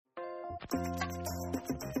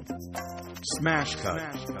Smash cut.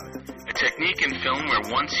 A technique in film where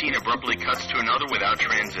one scene abruptly cuts to another without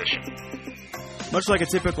transition. Much like a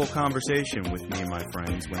typical conversation with me and my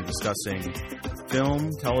friends when discussing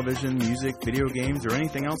film, television, music, video games, or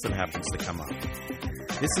anything else that happens to come up.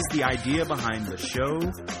 This is the idea behind the show,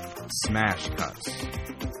 Smash Cuts.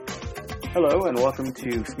 Hello and welcome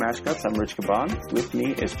to Smash Cuts. I'm Rich Caban. With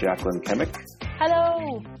me is Jacqueline Kemick.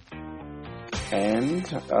 Hello. And,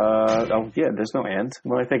 there's no and.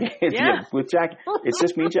 What am I thinking? Yeah. With Jack, it's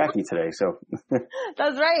just me and Jackie today, so.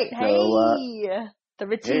 That's right. Hey. The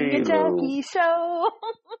Richie and Jackie show.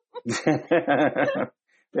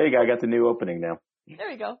 There you go. I got the new opening now. There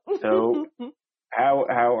we go. So,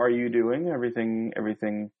 how are you doing?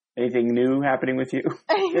 Anything new happening with you?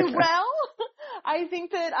 Well, I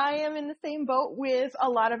think that I am in the same boat with a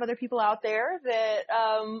lot of other people out there that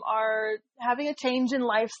are having a change in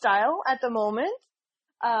lifestyle at the moment.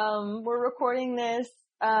 We're recording this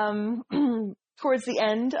towards the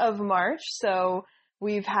end of March, so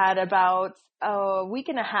we've had about a week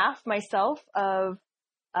and a half myself of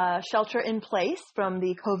shelter in place from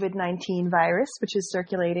the COVID-19 virus, which is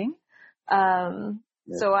circulating.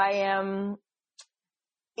 So I am...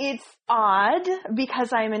 It's odd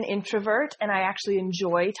because I'm an introvert and I actually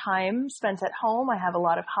enjoy time spent at home. I have a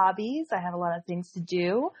lot of hobbies. I have a lot of things to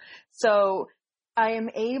do. So I am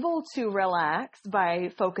able to relax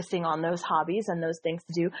by focusing on those hobbies and those things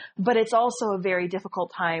to do. But it's also a very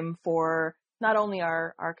difficult time for not only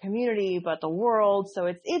our community, but the world. So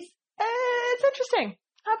it's interesting.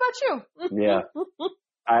 How about you? Yeah.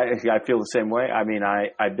 I feel the same way. I mean,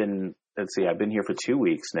 I've been here for 2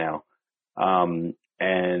 weeks now.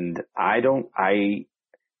 And I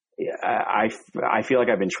feel like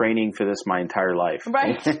I've been training for this my entire life,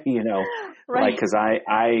 right? Right. Like, cause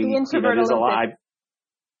there's a lot.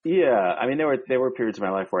 I mean, there were periods of my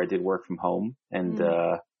life where I did work from home and,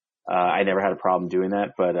 I never had a problem doing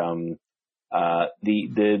that. But,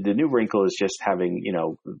 the new wrinkle is just having,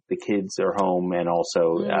 the kids are home and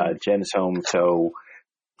also, Jen is home. So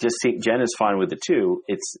just Jen is fine with it too.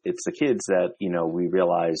 It's the kids that, we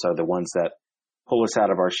realize are the ones that pull us out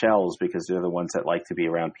of our shells because they're the ones that like to be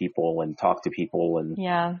around people and talk to people and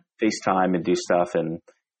FaceTime and do stuff. And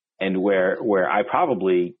where I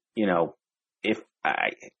probably, if I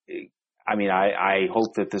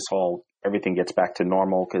hope that everything gets back to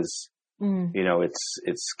normal because,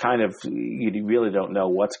 it's kind of, you really don't know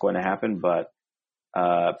what's going to happen, but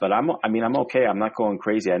I'm okay. I'm not going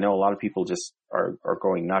crazy. I know a lot of people just are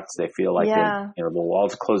going nuts. They feel like the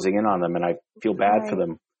walls are closing in on them and I feel bad for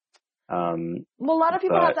them. Well, a lot of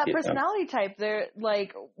people have that personality type. They're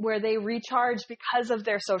like where they recharge because of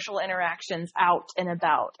their social interactions out and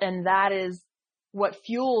about. And that is what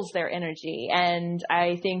fuels their energy. And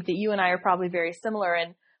I think that you and I are probably very similar.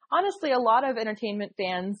 And honestly, a lot of entertainment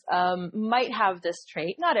fans might have this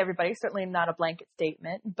trait. Not everybody, certainly not a blanket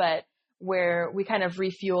statement, but where we kind of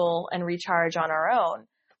refuel and recharge on our own.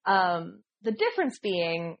 The difference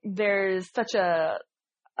being there's such a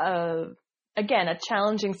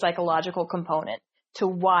challenging psychological component to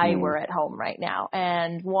why we're at home right now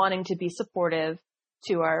and wanting to be supportive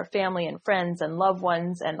to our family and friends and loved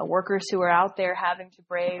ones and the workers who are out there having to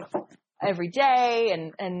brave every day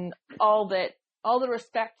and all the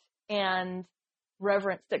respect and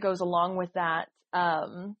reverence that goes along with that.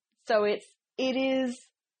 So it is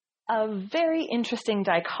a very interesting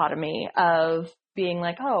dichotomy of being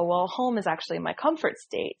like, oh, well, home is actually my comfort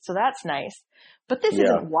state. So that's nice. But this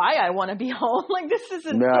isn't why I want to be home. Like, this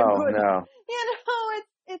isn't good. No.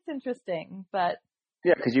 It's interesting, but.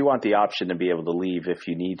 Yeah, because you want the option to be able to leave if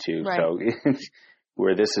you need to. Right. So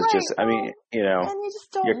where this is just, And you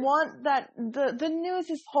just don't want that. The news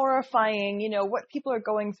is horrifying, what people are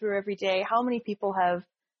going through every day. How many people have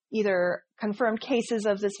either confirmed cases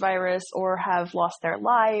of this virus or have lost their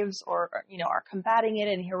lives or, are combating it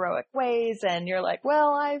in heroic ways. And you're like,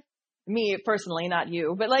 well, me personally, not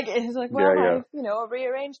you, but like, it's like, well, I've,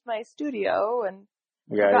 rearranged my studio and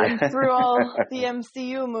gotten through all the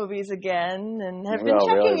MCU movies again and have been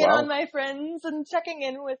checking in on my friends and checking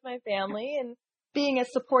in with my family and being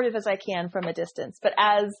as supportive as I can from a distance. But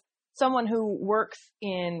as someone who works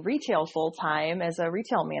in retail full time as a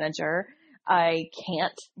retail manager, I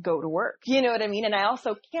can't go to work. You know what I mean? And I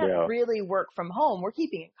also can't really work from home. We're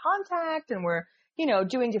keeping in contact and we're,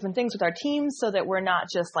 doing different things with our teams so that we're not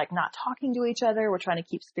just like not talking to each other. We're trying to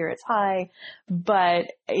keep spirits high, but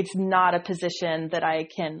it's not a position that I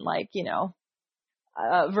can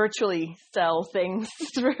virtually sell things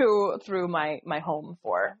through my home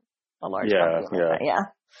for a large company. Yeah.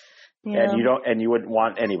 And you wouldn't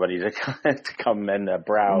want anybody to come and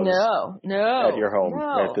browse at your home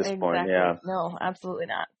at this point. Yeah. No, absolutely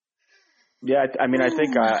not. Yeah. I mean, I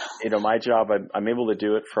think, my job, I'm able to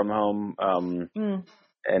do it from home.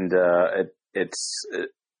 And it's,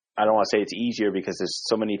 I don't want to say it's easier because there's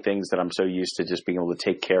so many things that I'm so used to just being able to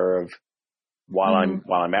take care of while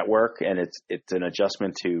I'm at work. And it's an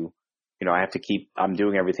adjustment to, I'm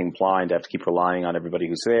doing everything blind. I have to keep relying on everybody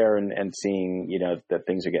who's there and seeing, that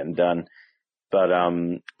things are getting done. But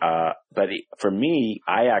for me,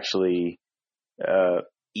 I actually,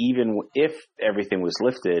 even if everything was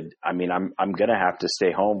lifted, I mean, I'm going to have to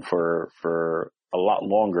stay home for a lot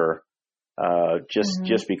longer,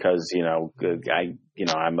 just because,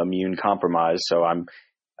 I'm immune compromised. So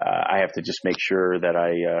I have to just make sure that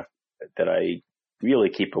I really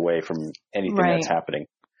keep away from anything that's happening.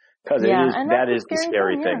 Because that is the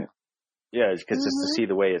scary thing. Yeah, because just to see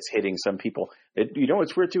the way it's hitting some people.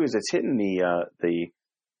 What's weird too is it's hitting the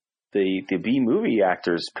B movie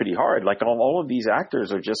actors pretty hard. Like all of these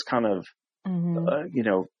actors are just kind of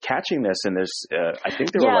catching this. And there's I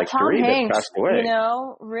think there were like Tom 3 Hanks, that passed away.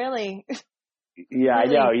 Really. Yeah, really. I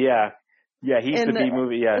know. Yeah, he's the B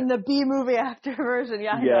movie. Yeah, in the B movie actor version.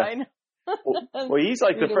 Yeah, I know. well, he's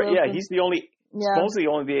like he's the only. Supposedly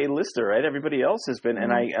only the A-lister, right? Everybody else has been, and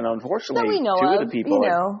unfortunately, we know 2 of the people.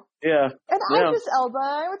 And Idris Elba,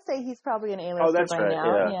 I would say he's probably an A-lister by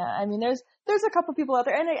now. Yeah, I mean, there's a couple people out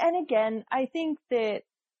there, and again, I think that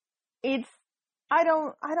it's. I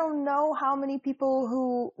don't know how many people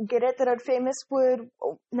who get it that are famous would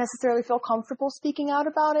necessarily feel comfortable speaking out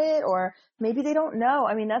about it, or maybe they don't know.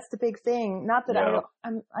 I mean, that's the big thing. Not that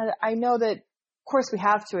I know that. Of course, we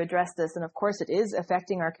have to address this, and of course, it is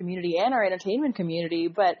affecting our community and our entertainment community.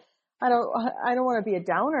 But I don't want to be a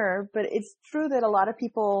downer. But it's true that a lot of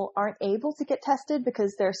people aren't able to get tested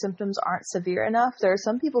because their symptoms aren't severe enough. There are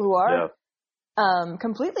some people who are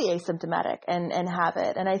completely asymptomatic and have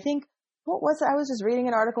it. And I think what was it? I was just reading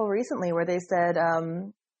an article recently where they said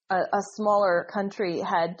a smaller country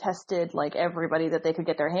had tested like everybody that they could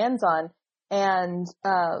get their hands on, and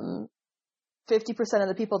 50% of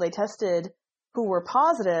the people they tested who were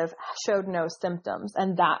positive showed no symptoms.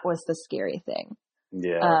 And that was the scary thing.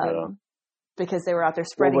 Because they were out there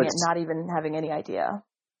spreading it, not even having any idea.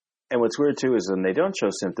 And what's weird too is when they don't show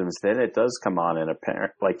symptoms, then it does come on in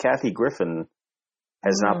apparent. Like Kathy Griffin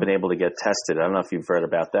has not been able to get tested. I don't know if you've read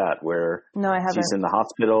about that, where no, I haven't. She's in the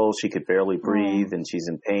hospital, she could barely breathe, and she's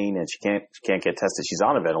in pain, and she can't get tested. She's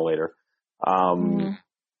on a ventilator. And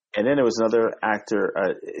then there was another actor.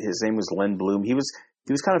 His name was Len Bloom. He was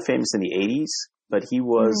kind of famous in the 80s, but he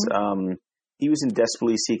was in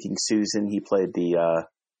Desperately Seeking Susan. He played the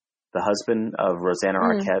husband of Rosanna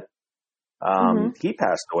Arquette. He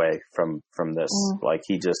passed away from this. Like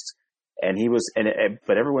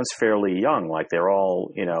but everyone's fairly young. Like they're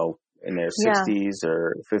all, in their 60s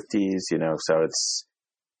or 50s, so it's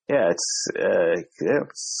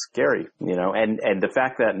scary, and the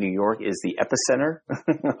fact that New York is the epicenter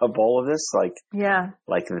of all of this, like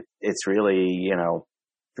it's really,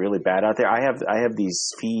 really bad out there. I have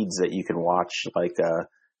these feeds that you can watch, like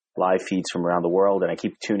live feeds from around the world, and I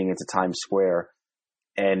keep tuning into Times Square,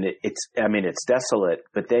 and it's desolate,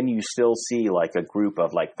 but then you still see like a group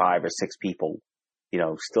of like 5 or 6 people,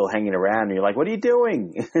 still hanging around, and you're like, what are you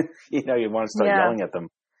doing? You want to start yelling at them.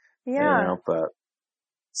 But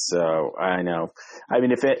so I know. I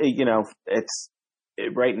mean, if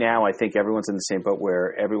right now, I think everyone's in the same boat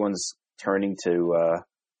where everyone's turning to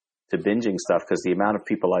binging stuff, because the amount of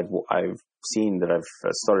people I've seen that I've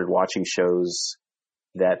started watching shows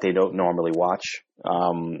that they don't normally watch.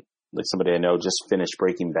 Like somebody I know just finished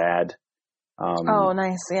Breaking Bad. Oh,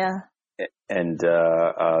 nice, yeah. And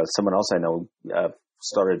someone else I know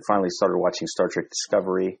finally started watching Star Trek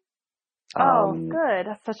Discovery. Good.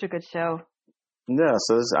 That's such a good show. Yeah,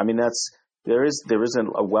 so there is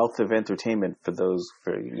a wealth of entertainment for those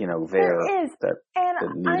there is. That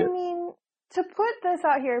need it. Mean, to put this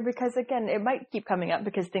out here, because again, it might keep coming up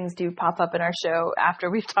because things do pop up in our show after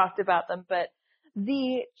we've talked about them, but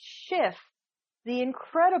the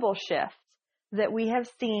incredible shift that we have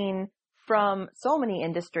seen from so many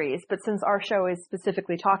industries, but since our show is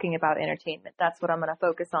specifically talking about entertainment, that's what I'm going to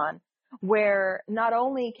focus on, where not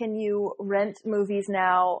only can you rent movies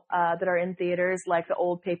now that are in theaters, like the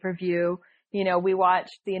old pay-per-view. We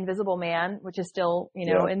watched The Invisible Man, which is still,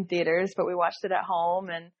 in theaters, but we watched it at home,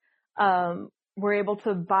 and we're able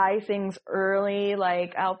to buy things early.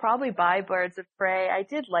 Like I'll probably buy Birds of Prey. I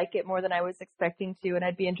did like it more than I was expecting to, and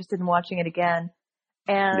I'd be interested in watching it again.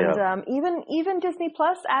 And even Disney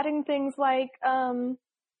Plus adding things like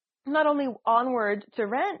not only Onward to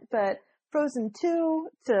rent, but Frozen 2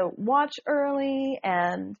 to watch early,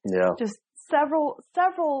 and just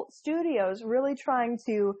several studios really trying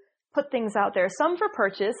to put things out there. Some for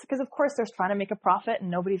purchase, because of course they're trying to make a profit and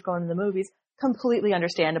nobody's going to the movies. Completely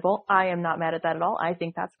understandable. I am not mad at that at all. I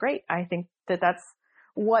think that's great. I think that that's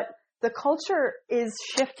what the culture is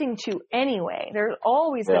shifting to anyway. There's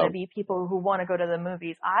always going to be people who want to go to the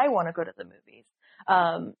movies. I want to go to the movies.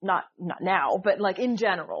 Not now, but like in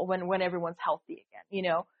general, when everyone's healthy again, you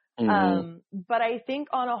know. But I think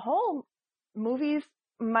on a whole, movies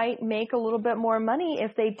might make a little bit more money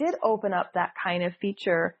if they did open up that kind of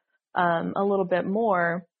feature a little bit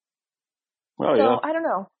more. Well, so I don't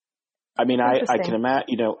know. I mean, I can imagine,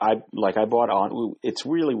 you know, I bought on, it's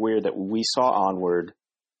really weird that we saw Onward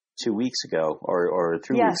 2 weeks ago or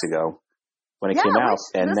 3 weeks ago when it came out,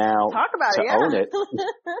 and now talk about to own it.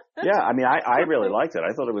 I mean, I really liked it.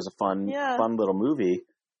 I thought it was a fun little movie.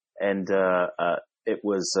 And, it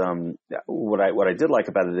was, what I did like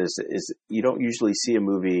about it is you don't usually see a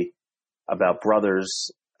movie about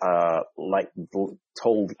brothers, like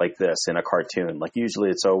told like this in a cartoon. Like usually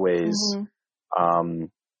it's always,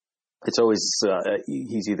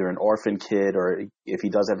 he's either an orphan kid, or if he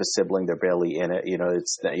does have a sibling, they're barely in it. You know,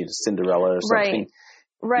 it's Cinderella or something.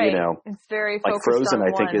 Right. You know, it's very like focused Frozen. on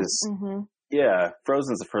I think one. is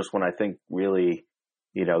Frozen's the first one I think really,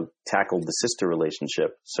 you know, tackled the sister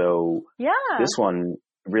relationship. So this one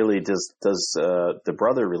really does the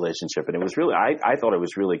brother relationship, and it was really I thought it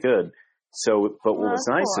was really good. So, but what was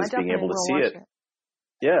nice is being able to see it.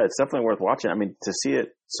 Yeah, it's definitely worth watching. I mean, to see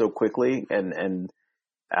it so quickly and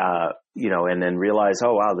you know, and then realize,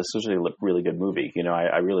 oh wow, this was a really good movie. You know,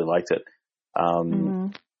 I really liked it.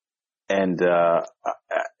 And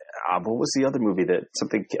what was the other movie that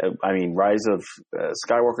I mean, Rise of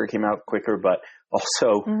Skywalker came out quicker, but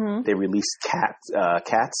also they released Cats. Oh,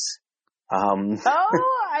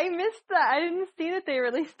 I missed that. I didn't see that they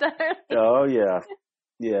released that. Oh yeah.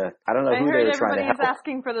 I don't know who they were trying to help. Everybody's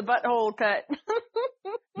asking for the butthole cut.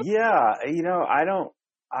 Yeah, you know, I don't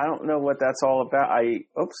know what that's all about.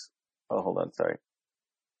 Hold on, sorry.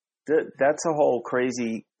 That's a whole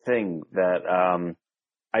crazy thing that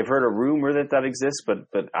I've heard a rumor that exists, but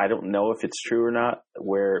I don't know if it's true or not.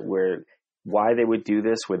 Why they would do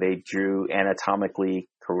this, where they drew anatomically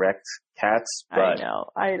correct cats. But,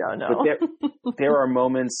 I don't know. But there are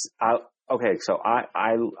moments. Okay, so I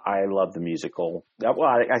love the musical. Well,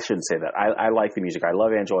 I shouldn't say that. I like the music. I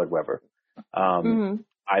love Andrew Lloyd Webber.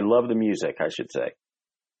 I love the music, I should say.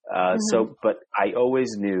 So, but I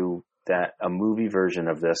always knew that a movie version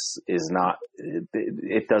of this is not.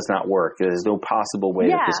 It does not work. There's no possible way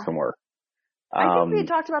that this can work. I think we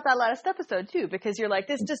talked about that last episode too, because you're like,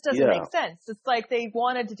 this just doesn't make sense. It's like they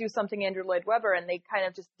wanted to do something Andrew Lloyd Webber, and they kind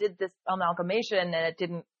of just did this amalgamation, and it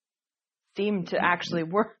didn't seem to actually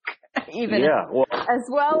work, even as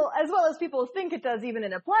well as people think it does, even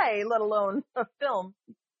in a play, let alone a film.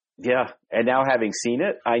 Yeah, and now having seen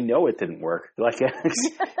it, I know it didn't work. Like I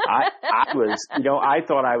was, you know, I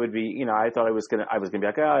thought I would be, you know, I was gonna be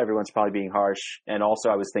like, oh, everyone's probably being harsh, and also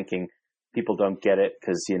I was thinking, people don't get it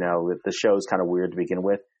because, you know, the show's kind of weird to begin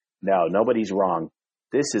with. No, nobody's wrong.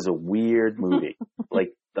 This is a weird movie.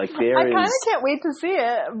 like I kind of can't wait to see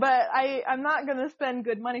it, but I'm not going to spend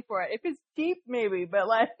good money for it. If it's cheap, maybe, but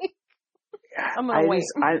like, I'm going to wait.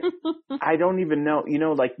 I don't even know. You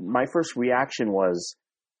know, like my first reaction was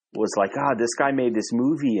like, this guy made this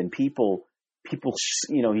movie and people,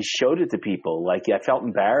 you know, he showed it to people. Like, I felt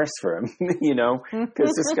embarrassed for him, you know,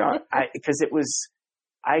 because this guy, because it was,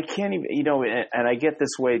 I can't even, you know, and I get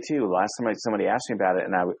this way too. Last time somebody asked me about it,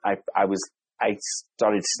 and I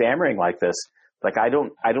started stammering like this. Like, I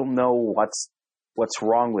don't know what's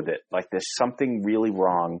wrong with it. Like, there's something really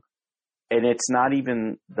wrong, and it's not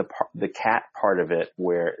even the cat part of it,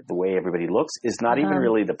 where the way everybody looks is not even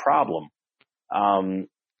really the problem.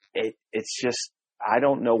 It's just, I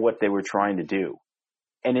don't know what they were trying to do,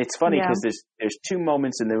 and it's funny because there's two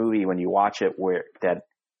moments in the movie when you watch it where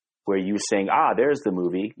you're saying, there's the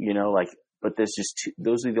movie, you know, like, but there's just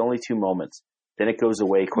those are the only two moments. Then it goes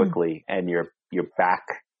away quickly and you're back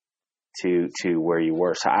to where you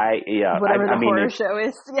were. So whatever the horror show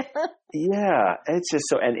is. Yeah. It's just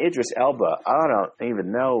so, and Idris Elba, I don't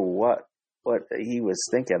even know what he was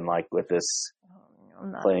thinking, like, with this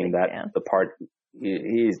playing the part.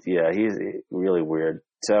 He's really weird.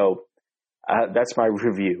 So, that's my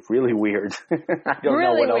review. Really weird. I don't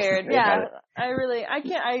know what else to say about it.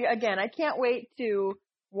 I can't wait to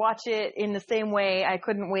watch it in the same way I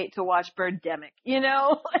couldn't wait to watch Birdemic, you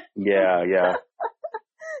know? Yeah.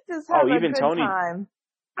 Just have a even good Tony, time.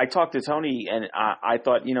 I talked to Tony, and I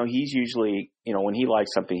thought, you know, he's usually, you know, when he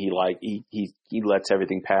likes something he lets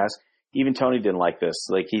everything pass. even Tony didn't like this.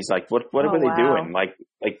 Like, he's like, what Oh, are they wow. doing? Like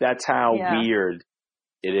that's how Yeah. weird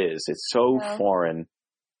it is. It's so Yeah. foreign.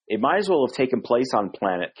 It might as well have taken place on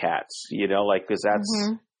Planet Cats, like, because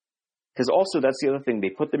Mhm. also that's the other thing. They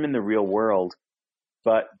put them in the real world,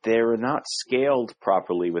 but they're not scaled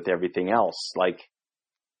properly with everything else. Like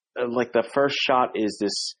the first shot is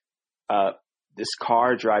this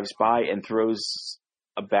car drives by and throws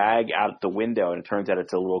a bag out the window, and it turns out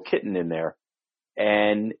it's a little kitten in there.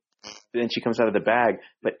 And then she comes out of the bag,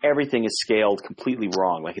 but everything is scaled completely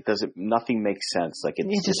wrong. Like, nothing makes sense. Like, It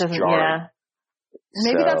it's just just doesn't, jarring. yeah.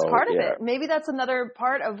 Maybe that's So, part of yeah. it. Maybe that's another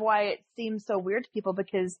part of why it seems so weird to people,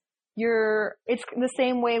 because it's the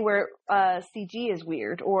same way where CG is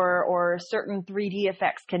weird, or certain 3D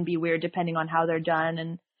effects can be weird depending on how they're done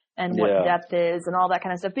and what Yeah. depth is and all that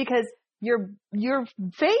kind of stuff, because your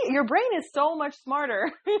brain is so much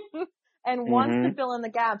smarter and wants to fill in the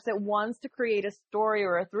gaps. It wants to create a story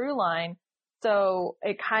or a through line. So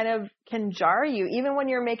it kind of can jar you, even when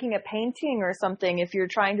you're making a painting or something. If you're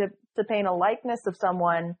trying to paint a likeness of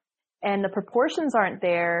someone and the proportions aren't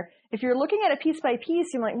there, if you're looking at it piece by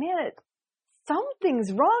piece, you're like, man,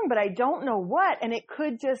 something's wrong, but I don't know what. And it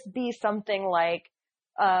could just be something like,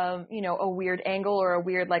 a weird angle, or a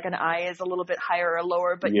weird, like an eye is a little bit higher or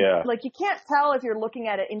lower, but Yeah. you can't tell if you're looking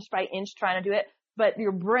at it inch by inch trying to do it, but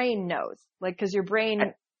your brain knows, cause your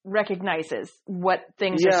brain recognizes what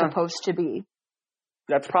things are supposed to be.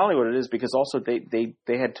 That's probably what it is, because also they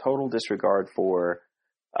had total disregard for,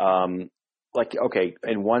 okay,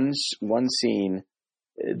 in one scene,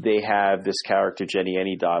 they have this character, Jenny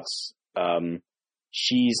Anydots.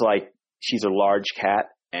 She's a large cat,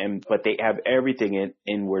 but they have everything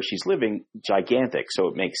in where she's living gigantic, so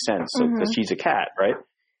it makes sense. So, because she's a cat, right?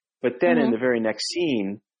 But then in the very next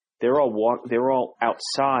scene, they're all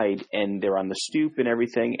outside, and they're on the stoop and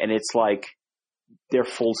everything, and it's like they're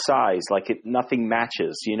full size, nothing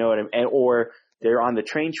matches, you know what I mean? Or they're on the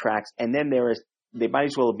train tracks, and then they might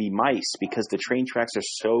as well be mice, because the train tracks are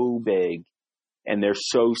so big and they're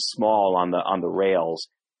so small on the rails.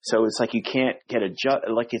 So it's like you can't get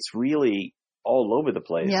it's really all over the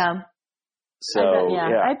place. Yeah. So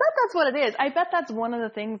I bet that's what it is. I bet that's one of the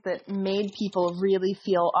things that made people really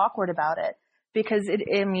feel awkward about it, because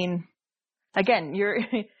again,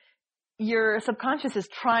 your subconscious is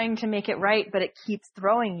trying to make it right, but it keeps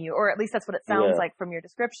throwing you, or at least that's what it sounds like from your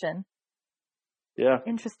description. Yeah.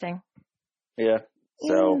 Interesting. Yeah.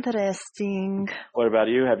 So, interesting. What about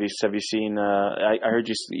you? Have you seen? I heard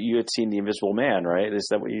you had seen The Invisible Man, right? Is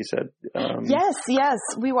that what you said? Yes.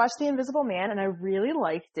 We watched The Invisible Man, and I really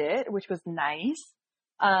liked it, which was nice.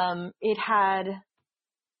 It had,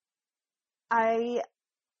 I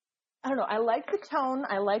don't know. I liked the tone.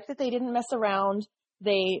 I liked that they didn't mess around.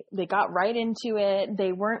 They got right into it.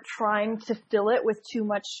 They weren't trying to fill it with too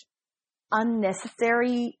much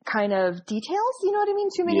unnecessary kind of details. You know what I mean?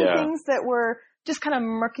 Too many things that were just kind of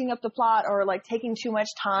murking up the plot, or taking too much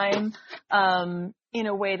time in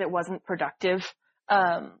a way that wasn't productive.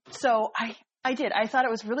 So I did. I thought it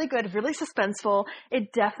was really good, really suspenseful.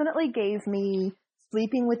 It definitely gave me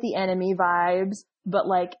Sleeping with the Enemy vibes, but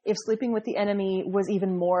if Sleeping with the Enemy was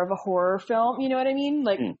even more of a horror film, you know what I mean?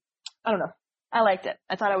 I don't know. I liked it.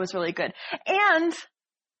 I thought it was really good. And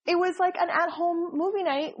it was an at-home movie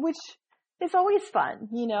night, which is always fun,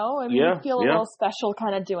 you know? I mean, you feel a little special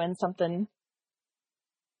kind of doing something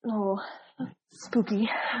spooky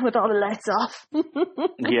with all the lights off.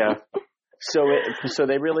 Yeah. So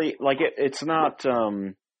they really it's not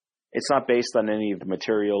based on any of the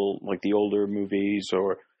material, like the older movies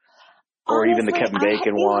or Honestly, even the Kevin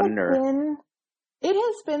Bacon one. It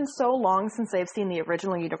has been so long since I've seen the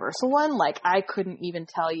original Universal one, I couldn't even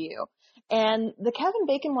tell you. And the Kevin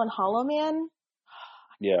Bacon one, Hollow Man,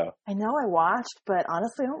 I know I watched, but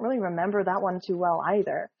honestly, I don't really remember that one too well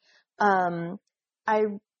either.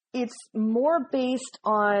 It's more based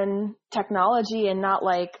on technology and not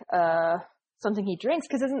something he drinks,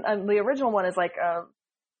 because the original one is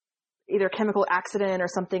either a chemical accident or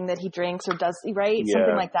something that he drinks or does, right? Yeah.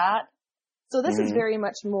 Something like that. So this is very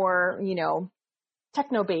much more,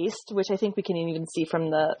 techno-based, which I think we can even see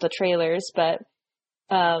from the trailers, but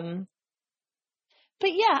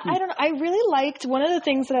yeah, I don't know. I really liked, one of the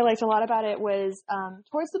things that I liked a lot about it was,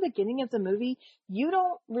 towards the beginning of the movie, you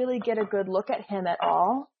don't really get a good look at him at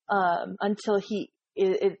all, until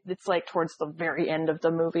it's towards the very end of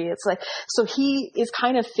the movie. It's so he is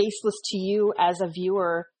kind of faceless to you as a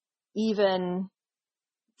viewer, even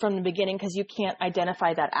from the beginning, because you can't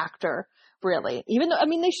identify that actor really, even though,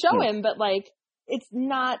 they show him, but it's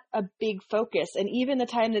not a big focus. And even the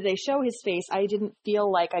time that they show his face, I didn't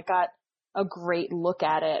feel like I got a great look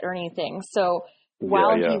at it or anything. So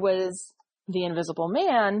while Yeah. he was the Invisible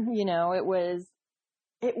Man, you know, it was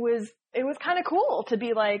kind of cool to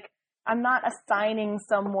be like, I'm not assigning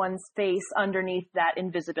someone's face underneath that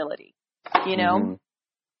invisibility, you know?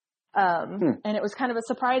 And it was kind of a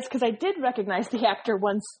surprise because I did recognize the actor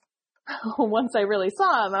once I really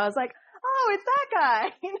saw him. I was like, oh, it's that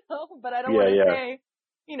guy, you know, but I don't want to say,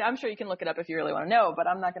 you know, I'm sure you can look it up if you really want to know, but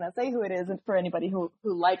I'm not going to say who it is for anybody who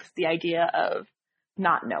likes the idea of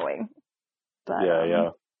not knowing. But,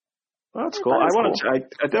 Well, that's cool. I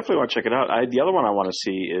definitely want to check it out. The other one I want to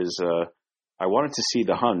see is, I wanted to see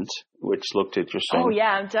The Hunt, which looked interesting. Oh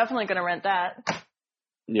yeah, I'm definitely going to rent that.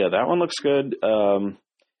 Yeah, that one looks good. And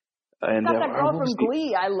got that girl from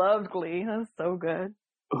Glee. I loved Glee. That was so good.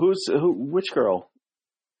 Which girl?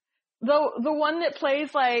 The one that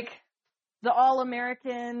plays like the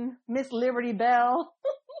all-American Miss Liberty Bell.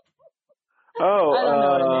 Oh, I don't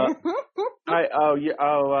know her name. I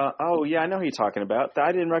know who you're talking about.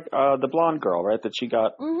 I didn't the blonde girl, right? That she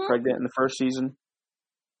got pregnant in the first season.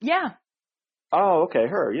 Yeah. Oh, okay,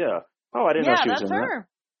 her. Yeah. Oh, I didn't know she was in that. Yeah, that's her.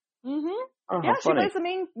 Mm-hmm. Oh, yeah, funny. she plays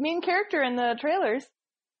the main character in the trailers.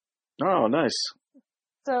 Oh, nice.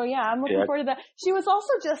 So yeah, I'm looking forward to that. She was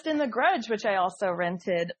also just in The Grudge, which I also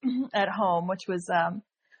rented at home, which was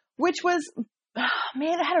man,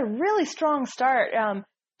 it had a really strong start.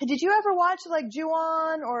 Did you ever watch like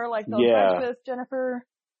Ju-on or like The Grudge with Jennifer?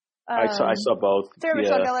 I saw both. Sarah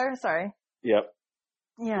Michelle Gellar. Sorry. Yep.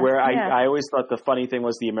 Yeah. Where I always thought the funny thing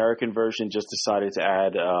was the American version just decided to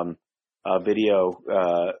add video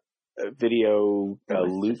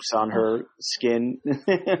loops on her skin.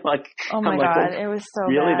 Like, oh my God, it was so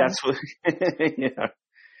really? bad. That's what. Yeah.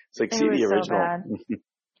 It's like, see the original. So bad.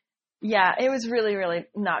 Yeah, it was really, really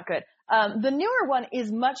not good. The newer one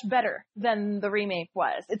is much better than the remake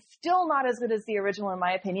was. It's still not as good as the original, in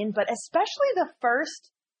my opinion, but especially the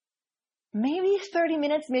first maybe 30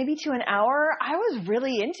 minutes, maybe to an hour, I was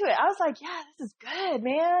really into it. I was like, yeah, this is good,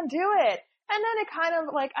 man. Do it. And then it kind of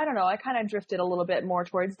like, I don't know, I kind of drifted a little bit more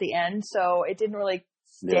towards the end. So it didn't really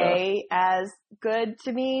stay as good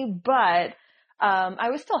to me, but I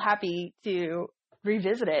was still happy to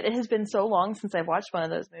revisit it. It has been so long since I've watched one of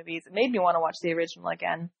those movies. It made me want to watch the original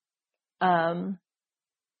again. And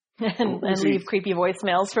leave creepy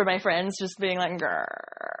voicemails for my friends just being like, grrr.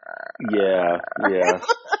 Yeah.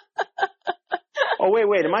 Oh,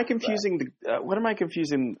 wait. Am I confusing what am I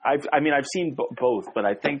confusing? I've seen both, but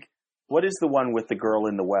I think, what is the one with the girl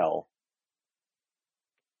in the well?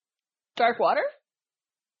 Dark Water?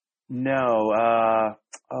 No.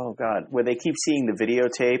 Oh God. Where they keep seeing the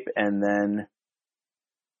videotape and then.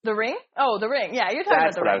 The Ring? Oh, The Ring. Yeah, you're talking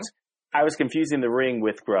about The Ring. I was confusing The Ring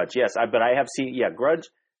with Grudge. Yes, but I have seen, Grudge,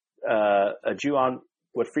 Ju-on.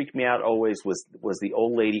 What freaked me out always was the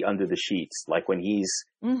old lady under the sheets, like when he's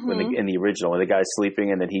in the original, when the guy's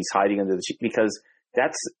sleeping and then he's hiding under the sheet, because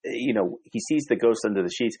that's, he sees the ghost under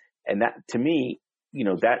the sheets, and that, to me,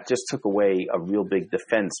 that just took away a real big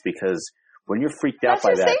defense, because when you're freaked out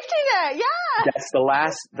by that, safety net, yeah,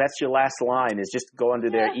 that's your last line, is just go under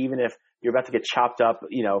there, even if you're about to get chopped up,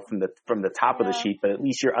 from the top of the sheet, but at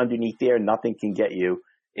least you're underneath there, nothing can get you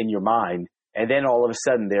in your mind. And then all of a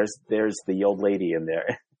sudden, there's the old lady in there.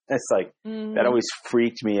 It's like, that always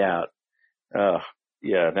freaked me out.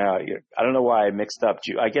 Yeah. Now I don't know why I mixed up.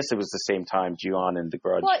 I guess it was the same time, Ju-on and The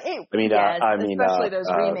Grudge. Well, especially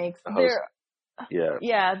those remakes.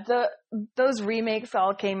 Those remakes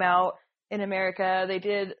all came out in America. They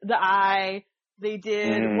did The Eye. They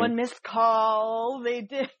did One Missed Call. They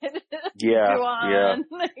did Ju-on.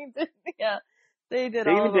 They did.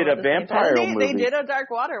 They even did a vampire movie. They did a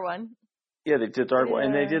Dark Water one. Yeah, they did Dark Water,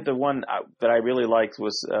 and they did the one that I really liked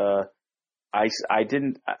was I saw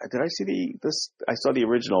the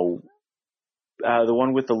original, the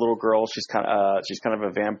one with the little girl. She's kind of a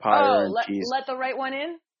vampire. Let the Right One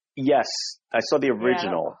In. Yes, I saw the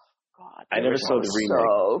original. Yeah. God, I never saw the remake.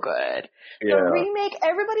 So good. Yeah. The remake,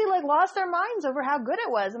 everybody lost their minds over how good it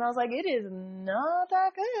was, and I was like, it is not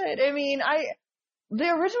that good. I mean, the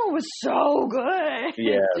original was so good.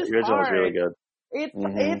 Yeah, the original was really good.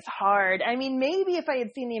 It's hard. I mean, maybe if I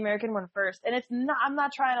had seen the American one first, and I'm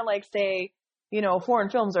not trying to say, foreign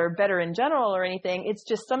films are better in general or anything. It's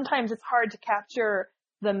just sometimes it's hard to capture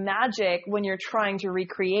the magic when you're trying to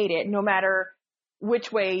recreate it, no matter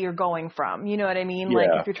which way you're going from. You know what I mean? Yeah.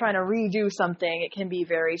 Like if you're trying to redo something, it can be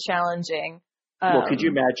very challenging. Well, could you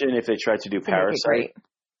imagine if they tried to do Parasite,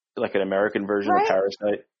 like an American version of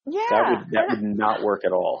Parasite? Yeah. That would not work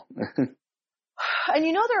at all. And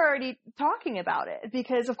they're already talking about it,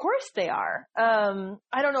 because of course they are.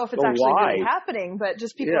 I don't know if it's actually really happening, but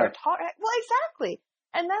just people are talking. Well, exactly.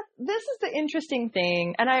 And this is the interesting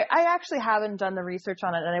thing. And I actually haven't done the research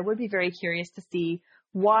on it, and I would be very curious to see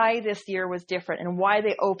why this year was different and why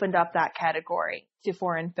they opened up that category to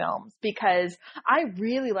foreign films, because I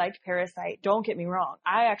really liked Parasite. Don't get me wrong.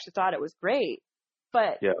 I actually thought it was great,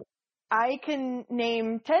 but I can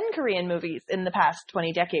name 10 Korean movies in the past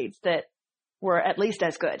 20 decades that were at least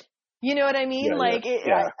as good. You know what I mean?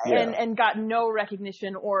 And got no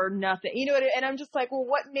recognition or nothing. You know what and I'm just like, well,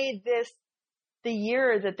 what made this the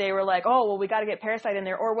year that they were like, oh, well, we got to get Parasite in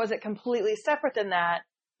there? Or was it completely separate than that?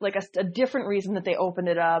 Like a different reason that they opened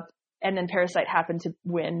it up, and then Parasite happened to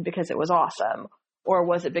win because it was awesome? Or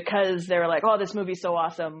was it because they were like, oh, this movie's so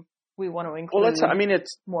awesome, we want to include it's happened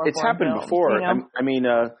films, before. You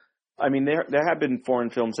know? I mean, there have been foreign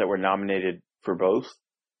films that were nominated for both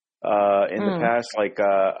in the past, like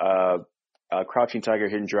Crouching Tiger,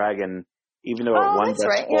 Hidden Dragon, even though it won Best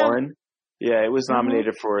Foreign. Yeah, it was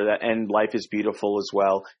nominated for that, and Life is Beautiful as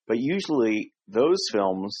well. But usually those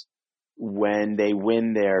films, when they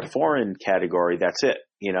win their foreign category, that's it.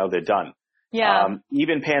 You know, they're done. Yeah.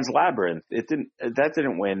 Even Pan's Labyrinth, that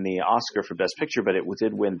didn't win the Oscar for Best Picture, but it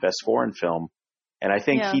did win Best Foreign Film. And I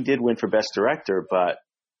think he did win for Best Director, but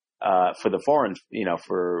for the foreign, but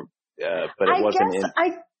it wasn't.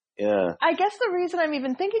 I guess the reason I'm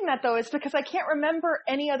even thinking that, though, is because I can't remember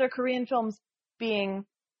any other Korean films being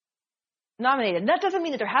nominated. That doesn't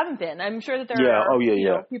mean that there haven't been. I'm sure that there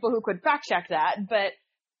are people who could fact check that, but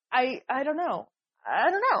I don't know.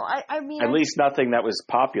 I mean, at least nothing that was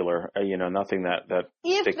popular. Nothing that.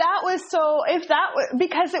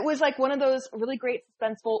 Because it was like one of those really great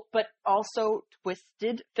suspenseful, but also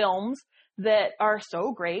twisted films that are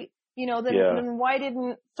so great. Then why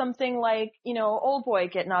didn't something like, Old Boy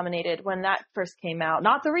get nominated when that first came out?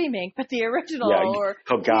 Not the remake, but the original. Yeah.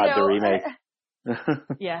 The remake.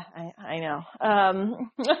 Yeah, I know.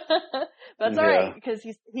 That's all right, because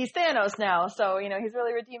he's Thanos now, so he's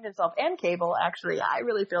really redeemed himself. And Cable, actually, I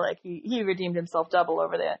really feel like he redeemed himself double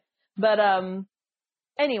over there. But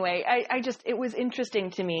anyway, it was interesting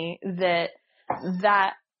to me that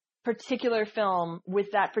particular film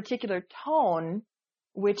with that particular tone,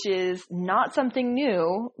 which is not something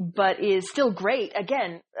new, but is still great.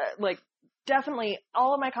 Again, definitely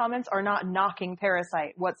all of my comments are not knocking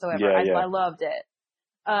Parasite whatsoever. I loved it.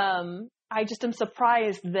 I just am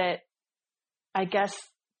surprised that I guess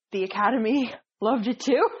the Academy loved it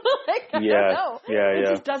too. I don't know. It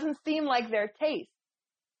just doesn't seem like their taste.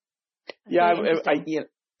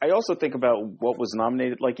 I also think about what was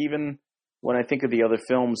nominated. Like, even when I think of the other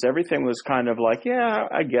films, everything was kind of like,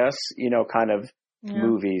 I guess, kind of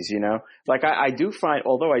movies, Like, I do find,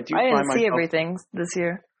 although I didn't see everything this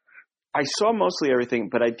year. I saw mostly everything,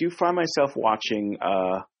 but I do find myself watching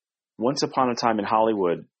Once Upon a Time in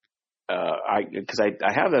Hollywood, because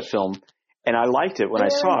I have that film, and I liked it when I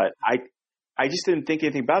saw it. I just didn't think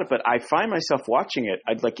anything about it, but I find myself watching it.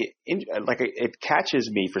 It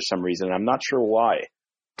catches me for some reason. And I'm not sure why.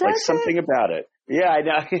 Something about it. Yeah, I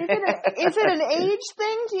know. Is it an age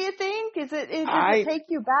thing? Do you think? Does it take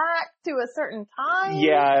you back to a certain time?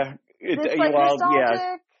 Yeah.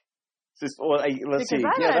 Nostalgic? Let's see.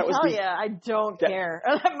 I don't care.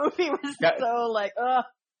 That movie was so ugh.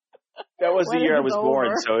 That was the year I was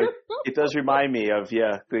born, so it does remind me of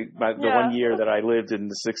the 1 year that I lived in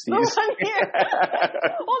the 60s. The 1 year.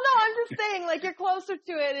 Well, no, I'm just saying, you're closer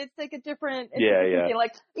to it. It's like a different.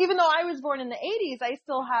 Like, even though I was born in the 80s, I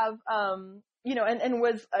still have and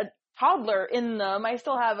was a toddler in them. I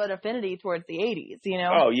still have an affinity towards the 80s.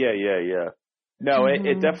 Oh yeah. No,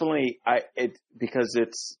 it definitely because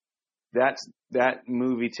it's. That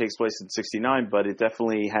movie takes place in 1969, but it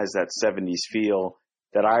definitely has that 70s feel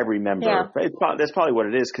that I remember. Yeah. That's probably what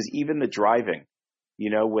it is, because even the driving,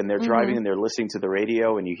 when they're driving and they're listening to the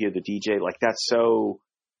radio and you hear the DJ,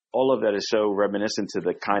 all of that is so reminiscent to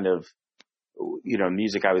the kind of,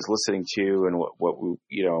 music I was listening to and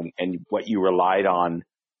and what you relied on,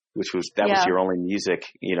 which was your only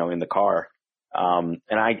music, in the car. And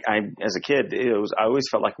I as a kid, I always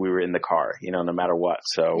felt like we were in the car, no matter what.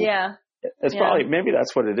 So it's probably, maybe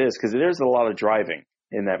that's what it is, because there's a lot of driving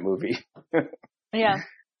in that movie. Yeah.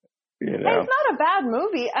 And it's not a bad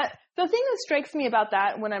movie. The thing that strikes me about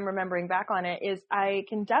that when I'm remembering back on it is I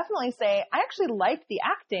can definitely say I actually liked the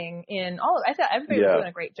acting in all of it. I thought everybody was doing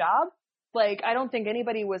a great job. I don't think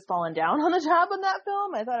anybody was falling down on the job in that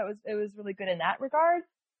film. I thought it was really good in that regard.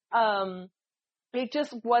 It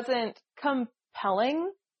just wasn't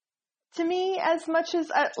compelling to me as much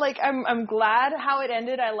as I'm glad how it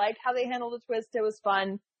ended. I liked how they handled the twist. It was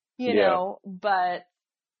fun, know, but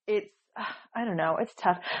I don't know. It's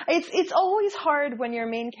tough. It's always hard when your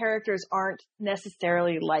main characters aren't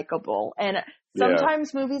necessarily likable. And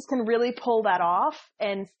sometimes movies can really pull that off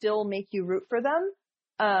and still make you root for them.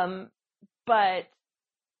 But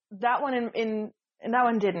that one in that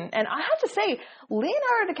one didn't. And I have to say,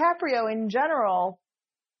 Leonardo DiCaprio in general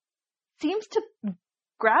seems to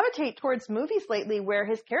gravitate towards movies lately where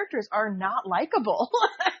his characters are not likable.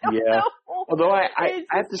 Yeah. Although I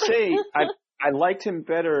have to say, I liked him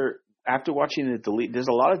better after watching the delete. There's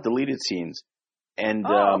a lot of deleted scenes, and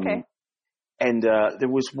and there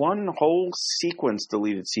was one whole sequence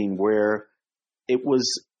deleted scene where it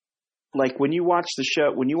was like when you watch the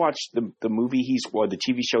show, when you watch the movie or the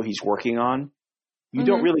TV show he's working on, you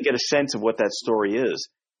don't really get a sense of what that story is.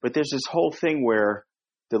 But there's this whole thing where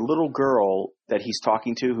the little girl that he's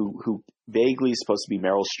talking to, who vaguely is supposed to be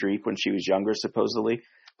Meryl Streep when she was younger, supposedly.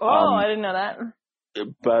 I didn't know that.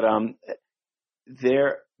 But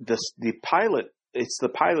the pilot, it's the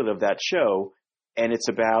pilot of that show, and it's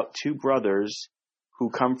about two brothers who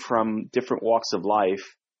come from different walks of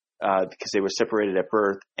life because they were separated at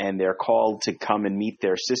birth, and they're called to come and meet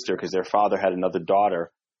their sister because their father had another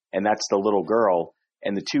daughter, and that's the little girl.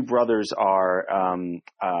 And the two brothers are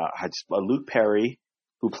Luke Perry,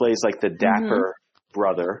 who plays like the dapper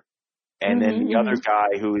brother, and then the other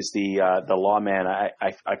guy who is the lawman.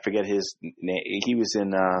 I forget his name. He was in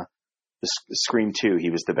the Scream 2.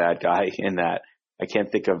 He was the bad guy in that. I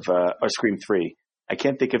can't think of or Scream 3. I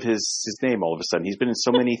can't think of his name all of a sudden. He's been in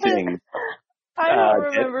so many things. I don't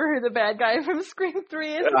remember who the bad guy from Scream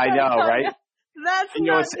 3 is. I know, right? That's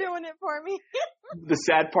not doing it for me. The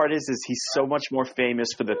sad part is he's so much more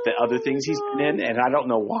famous for the other things he's been in, and I don't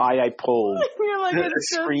know why I pulled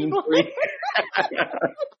Scream 3.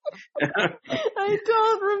 I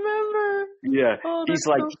don't remember. Yeah, he's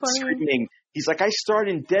like so screaming. He's like, I starred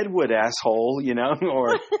in Deadwood, asshole,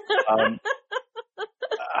 or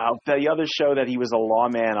the other show that he was a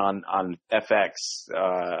lawman on FX.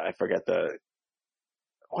 I forget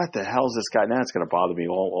what the hell is this guy? Now it's going to bother me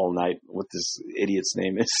all night what this idiot's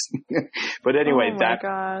name is. But anyway,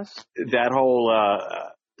 that whole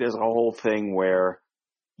there's a whole thing where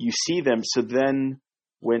you see them. So then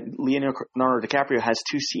when Leonardo DiCaprio has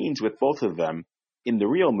two scenes with both of them in the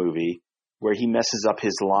real movie where he messes up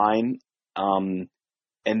his line, and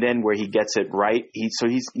then where he gets it right. He's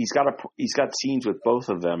got scenes with both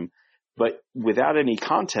of them, but without any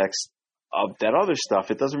context of that other stuff,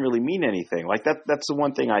 it doesn't really mean anything. Like that's the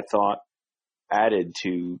one thing I thought added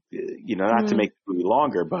to, not to make the movie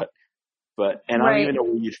longer, but I don't even know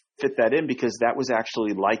where you fit that in because that was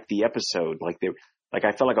actually like the episode. I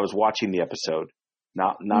felt like I was watching the episode,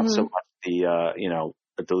 not so much the,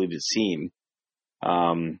 a deleted scene.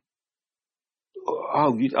 That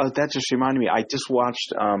just reminded me. I just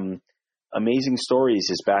watched, Amazing Stories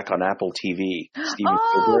is back on Apple TV. Steven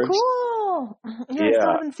Spielberg's. Cool. Yeah, I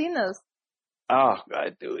still haven't seen those.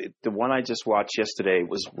 The one I just watched yesterday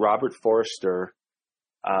was Robert Forster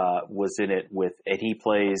was in it and he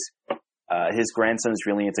plays his grandson's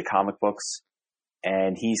really into comic books,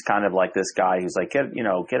 and he's kind of like this guy who's like get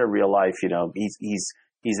a real life.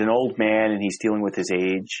 He's an old man and he's dealing with his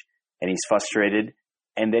age and he's frustrated,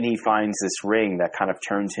 and then he finds this ring that kind of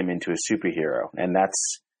turns him into a superhero, and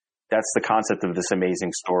that's the concept of this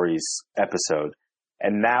Amazing Stories episode.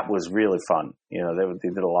 And that was really fun. They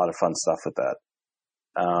did a lot of fun stuff with that.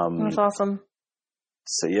 That's awesome.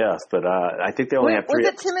 So yeah, but I think they only have 3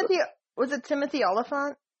 episodes. Was it Timothy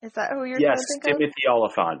Oliphant? Is that who you're Yes, trying to think Timothy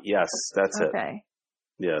Oliphant. Yes, that's it. Okay.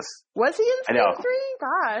 Yes. Was he in Scream 3?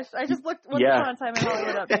 Gosh, I just looked one time in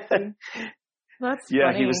Hollywood up. That's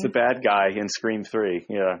funny. He was the bad guy in Scream 3.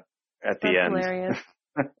 Yeah, at the end. Hilarious.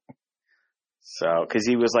 So, because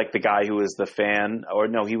he was like the guy who was the fan, or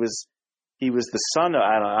no, he was the son of,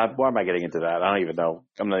 I don't know, why am I getting into that? I don't even know.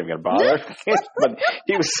 I'm not even going to bother. But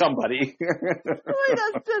he was somebody. Wait,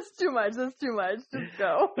 that's too much. That's too much. Just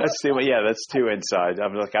go. That's too inside.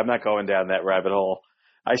 I'm not going down that rabbit hole.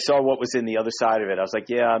 I saw what was in the other side of it. I was like,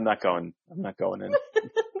 yeah, I'm not going in.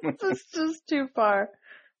 It's just too far.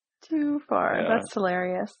 Too far. Yeah. That's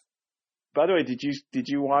hilarious. By the way, did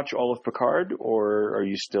you watch all of Picard, or are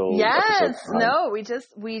you still? Yes. No, we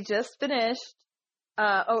just finished.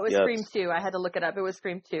 It was Scream 2. I had to look it up. It was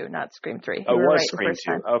Scream 2, not Scream 3. Oh, it was Scream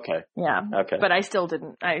 2. Okay. Yeah. Okay. But I still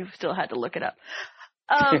had to look it up.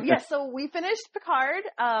 So we finished Picard,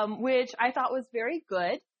 which I thought was very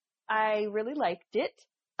good. I really liked it.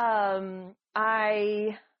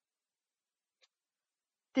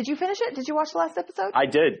 Did you finish it? Did you watch the last episode? I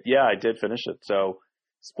did. Yeah, I did finish it. So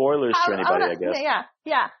spoilers for anybody, I guess.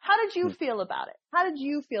 Yeah. How did you feel about it? How did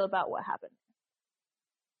you feel about what happened?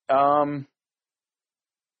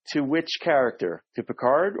 To which character? To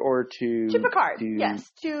Picard or to Picard? Yes,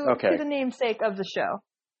 to the namesake of the show.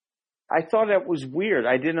 I thought that was weird.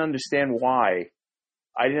 I didn't understand why.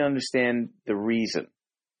 I didn't understand the reason.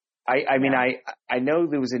 I mean, I know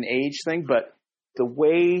there was an age thing, but the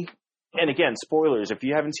way, and again, spoilers, if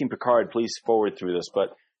you haven't seen Picard, please forward through this,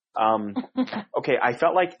 but, okay, I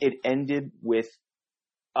felt like it ended with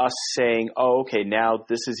us saying, oh, okay, now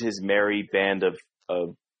this is his merry band of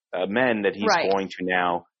men that he's going to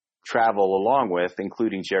now travel along with,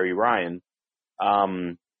 including Jerry Ryan.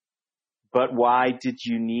 But why did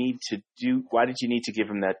you need to give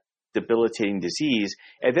him that debilitating disease?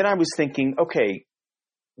 And then I was thinking, okay,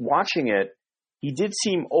 watching it, he did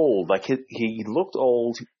seem old. Like he looked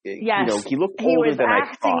old. Yes. You know, he looked older than I thought. He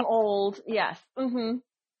was acting old. Yes. Mm-hmm.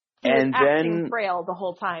 He was acting frail the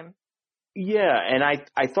whole time. Yeah, and I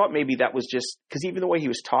thought maybe that was just because even the way he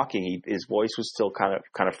was talking, his voice was still kind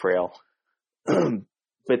of frail.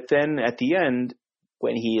 But then at the end,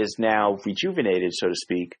 when he is now rejuvenated, so to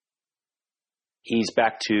speak, he's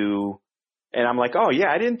back to, and I'm like, oh yeah,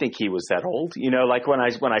 I didn't think he was that old. You know, like when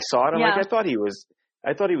I saw it, I'm like, I thought he was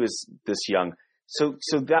this young. So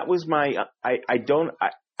that was my, I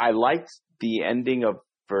liked the ending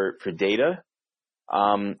for Data.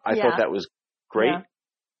 I thought that was great,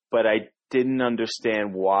 but I didn't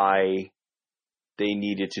understand why they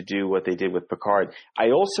needed to do what they did with Picard. I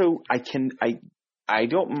don't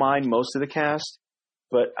mind most of the cast,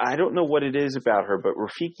 but I don't know what it is about her. But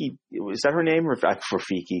Rafiki, is that her name?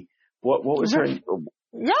 Rafiki. What was her?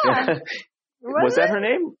 Yeah. Was that her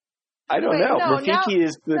name? I don't know. No, Rafiki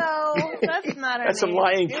is the. No, that's not her that's name. a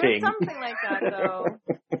Lion It King. was something like that, though.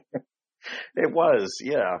 It was,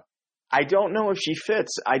 yeah. I don't know if she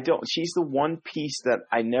fits. She's the one piece that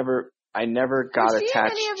I never got attached to. Was she in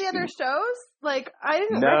any of the other shows? Like, I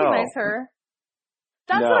didn't recognize her.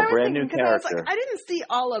 That's what I was brand thinking, new because I was like, character. I didn't see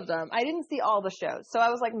all of them. I didn't see all the shows. So I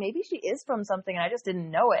was like, maybe she is from something and I just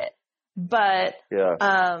didn't know it. But,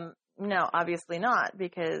 no, obviously not,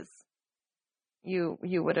 because you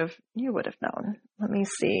would have known. Let me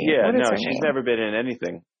see. Yeah, no, she's never been in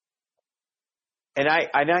anything. And I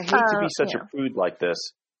hate to be such a prude like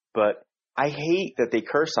this, but I hate that they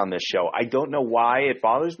curse on this show. I don't know why it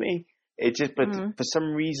bothers me. It just, but for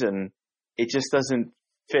some reason, it just doesn't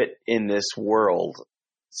fit in this world,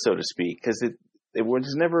 so to speak, because it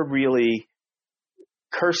was never really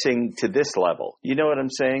cursing to this level. You know what I'm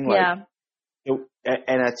saying? Like,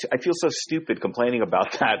 and I feel so stupid complaining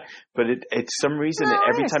about that, but it's some reason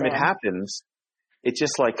every time it happens, it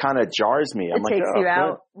just like kind of jars me. I'm like, takes you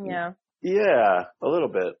out. Yeah. Yeah, a little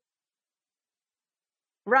bit.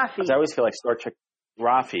 Rafi. I always feel like Star Trek.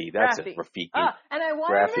 Rafi, that's Rafi. it. Rafiki. And I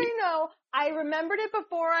wanted you to know, I remembered it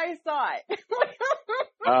before I saw it.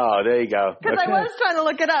 Oh, there you go. Because I was trying to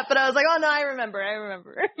look it up, but I was like, oh no, I remember.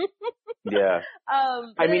 Yeah.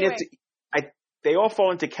 I mean, anyway. they all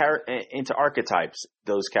fall into archetypes.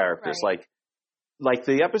 Those characters, like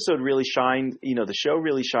the episode really shined. You know, the show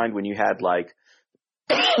really shined when you had like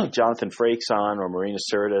Jonathan Frakes on or Marina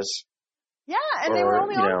Sirtis. Yeah, and they were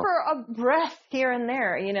only on for a breath here and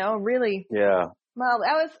there. You know, really. Yeah. Well,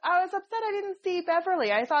 I was upset I didn't see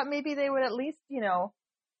Beverly. I thought maybe they would at least,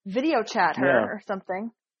 video chat her or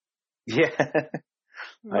something. Yeah.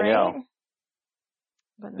 Right? I know.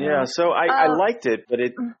 But no. Yeah, so I liked it, but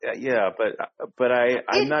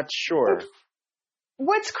I'm not sure.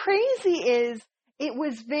 What's crazy is it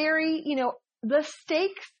was very, the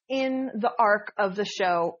stakes in the arc of the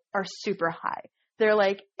show are super high. They're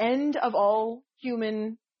like end of all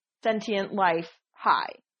human sentient life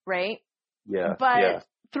high, right? Yeah. But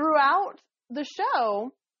throughout the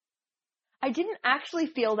show, I didn't actually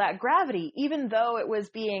feel that gravity. Even though it was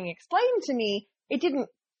being explained to me, it didn't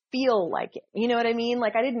feel like it. You know what I mean?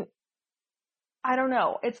 Like I don't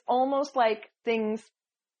know. It's almost like things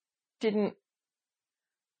didn't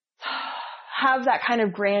have that kind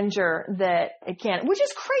of grandeur that it can, which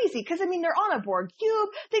is crazy because, I mean, they're on a Borg cube.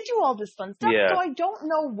 They do all this fun stuff. Yeah. So I don't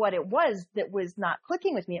know what it was that was not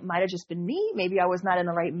clicking with me. It might have just been me. Maybe I was not in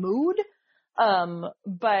the right mood.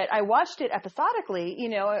 But I watched it episodically,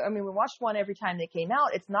 I mean, we watched one every time they came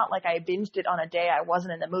out. It's not like I binged it on a day I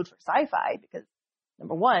wasn't in the mood for sci-fi because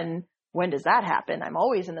number one, when does that happen? I'm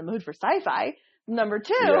always in the mood for sci-fi. Number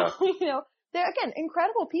two, they're again,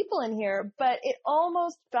 incredible people in here, but it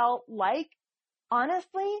almost felt like,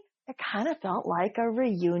 honestly, it kind of felt like a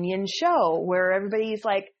reunion show where everybody's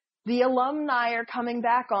like, the alumni are coming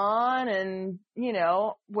back on and,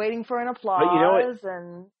 waiting for an applause. But you know what?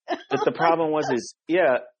 But the problem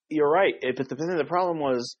you're right. But the problem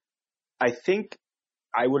was, I think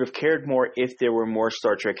I would have cared more if there were more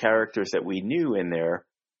Star Trek characters that we knew in there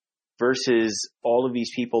versus all of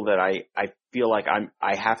these people that I feel like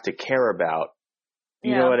I have to care about.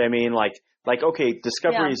 You know what I mean? Like, okay,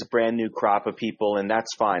 Discovery is a brand new crop of people, and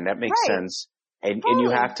that's fine. That makes sense. And you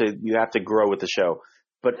have to grow with the show.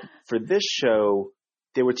 But for this show,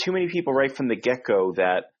 there were too many people right from the get-go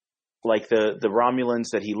that, like the Romulans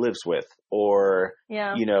that he lives with, or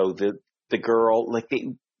you know, the girl, like they,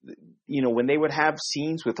 you know, when they would have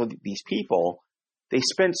scenes with these people, they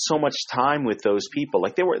spent so much time with those people.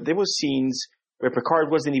 Like there was scenes where Picard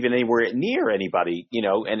wasn't even anywhere near anybody, you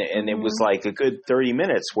know, and it was like a good 30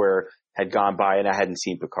 minutes where had gone by and I hadn't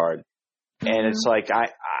seen Picard. And it's like,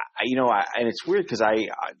 and it's weird because I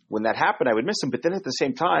when that happened, I would miss him. But then at the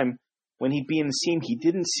same time, when he'd be in the scene, he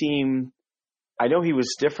didn't seem, I know he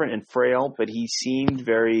was different and frail, but he seemed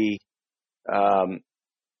very,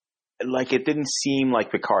 like it didn't seem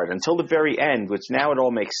like Picard until the very end, which now it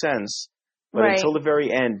all makes sense. But until the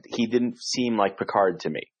very end, he didn't seem like Picard to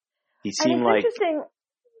me. He seemed like, interesting.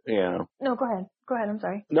 Yeah. No, go ahead. Go ahead. I'm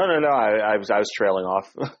sorry. No. I was trailing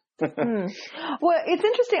off. Well, it's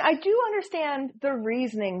interesting. I do understand the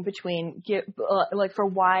reasoning between, like, for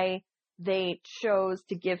why they chose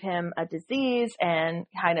to give him a disease and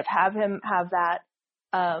kind of have him have that,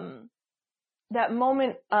 that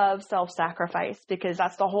moment of self-sacrifice, because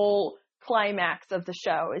that's the whole climax of the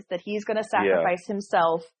show, is that he's going to sacrifice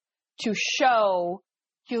himself to show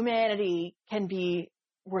humanity can be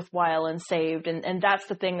worthwhile and saved. And that's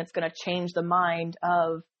the thing that's going to change the mind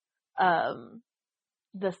of,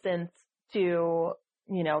 the synth to,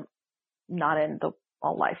 you know, not in the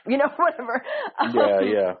all life, you know, whatever.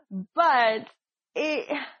 But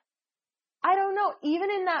I don't know,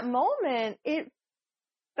 even in that moment, it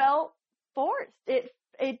felt forced.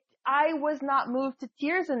 I was not moved to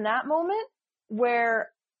tears in that moment,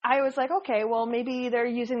 where I was like, okay, well, maybe they're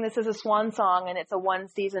using this as a swan song and it's a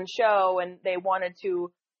 1-season show and they wanted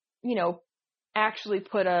to, you know, actually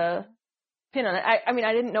put a pin on it. I mean,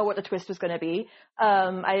 I didn't know what the twist was going to be.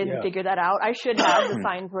 I didn't figure that out. I should have. The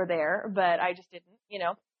signs were there, but I just didn't, you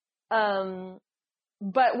know.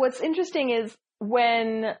 But what's interesting is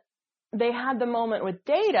when they had the moment with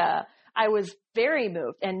Data, I was very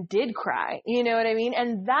moved and did cry. You know what I mean?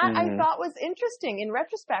 And that I thought was interesting. In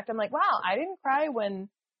retrospect, I'm like, wow, I didn't cry when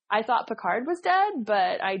I thought Picard was dead,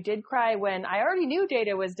 but I did cry when I already knew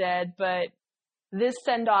Data was dead, but this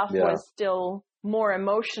send-off was still more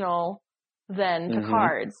emotional than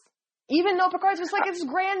Picard's. Even though Picard's was like this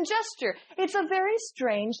grand gesture. It's a very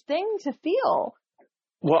strange thing to feel.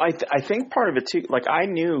 Well, I think part of it too, like I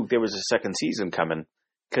knew there was a second season coming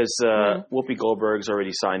because Whoopi Goldberg's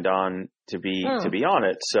already signed on to be on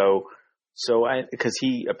it. So because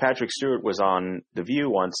Patrick Stewart was on The View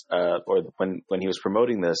once, or when he was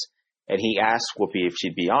promoting this, and he asked Whoopi if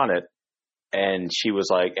she'd be on it, and she was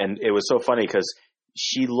like, and it was so funny because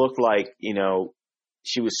she looked like, you know,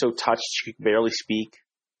 she was so touched she could barely speak.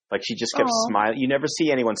 Like she just kept smiling. You never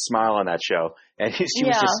see anyone smile on that show, and she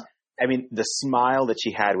was just. I mean, the smile that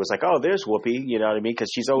she had was like, "Oh, there's Whoopi," you know what I mean? Because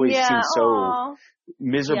she's always seemed so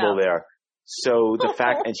miserable there. So the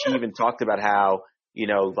fact, and she even talked about how, you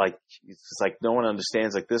know, like it's like no one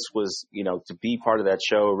understands. Like this was, you know, to be part of that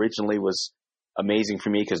show originally was amazing for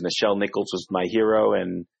me because Nichelle Nichols was my hero,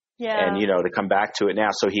 and you know, to come back to it now.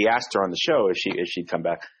 So he asked her on the show if she'd come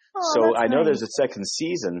back. So I know there's a second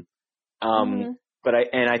season. But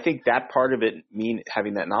I think that part of it,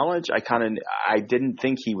 having that knowledge, I didn't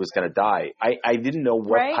think he was going to die. I didn't know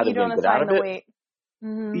how to get out of it.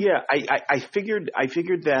 Yeah, I figured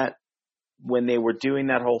that when they were doing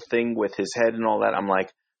that whole thing with his head and all that, I'm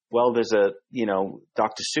like, well, there's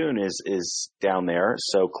Dr. Soon is down there,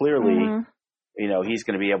 so clearly, you know, he's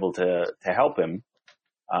going to be able to help him.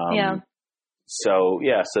 So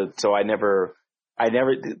I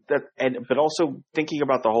never did that, but also thinking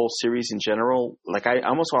about the whole series in general, like I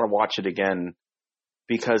almost want to watch it again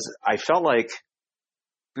because I felt like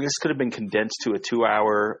this could have been condensed to a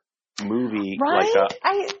 2-hour movie, right?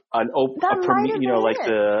 Like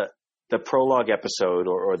the prologue episode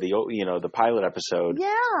or the pilot episode,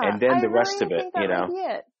 and then the rest of it, you know.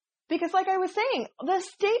 Because like I was saying, the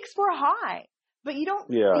stakes were high, but you don't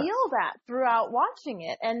feel that throughout watching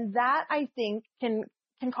it, and that I think can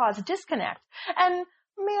cause a disconnect. And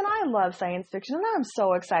man, I love science fiction and I'm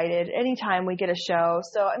so excited anytime we get a show.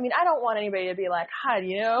 So, I mean, I don't want anybody to be like, how do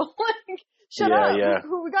you know? Like, shut up.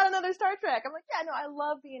 We got another Star Trek. I'm like, yeah, no, I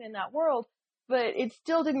love being in that world, but it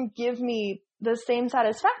still didn't give me the same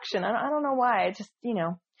satisfaction. I don't know why. It just, you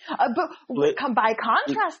know, but by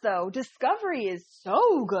contrast though, Discovery is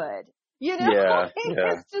so good, you know,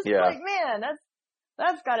 it's just like, man,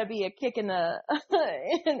 that's got to be a kick in the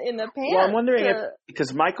in the pants. Well, I'm wondering if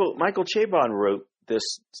because Michael Chabon wrote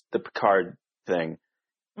the Picard thing,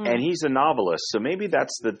 and he's a novelist, so maybe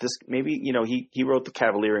that's maybe he wrote the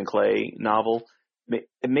Cavalier and Clay novel.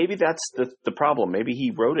 Maybe that's the problem. Maybe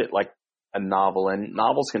he wrote it like a novel, and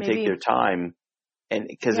novels can take their time, and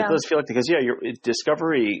because it does feel like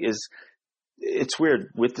Discovery is. It's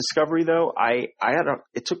weird with Discovery though.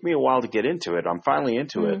 It took me a while to get into it. I'm finally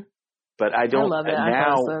into it, but I don't. I love it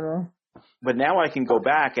now. But now I can go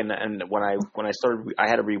back and when I started, I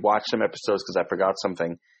had to rewatch some episodes because I forgot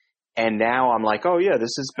something, and now I'm like, oh yeah,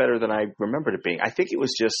 this is better than I remembered it being. I think it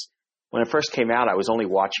was just when it first came out, I was only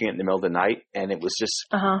watching it in the middle of the night, and it was just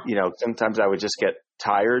sometimes I would just get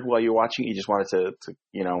tired while you're watching. You just wanted to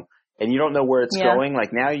and you don't know where it's going.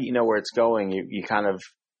 Like now you know where it's going. You kind of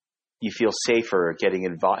you feel safer getting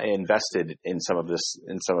invested in some of it.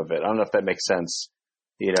 I don't know if that makes sense.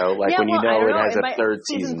 When it has a third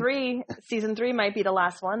season. Season 3 might be the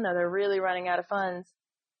last one though. They're really running out of funds.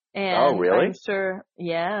 And oh, really? I'm sure.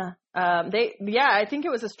 Yeah. I think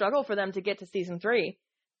it was a struggle for them to get to season 3.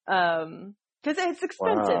 Cause it's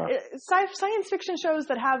expensive. Wow. Science fiction shows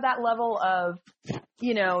that have that level of,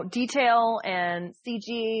 detail and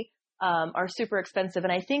CG, are super expensive.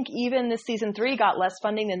 And I think even this season 3 got less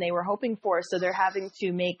funding than they were hoping for. So they're having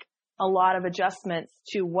to make a lot of adjustments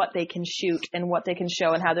to what they can shoot and what they can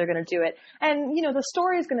show and how they're going to do it. And, the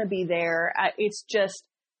story is going to be there. It's just,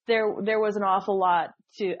 there was an awful lot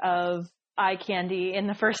of eye candy in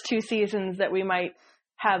the first 2 seasons that we might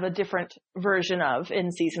have a different version of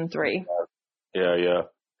in season 3. Yeah.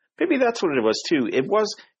 Maybe that's what it was too.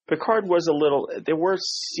 Picard was there were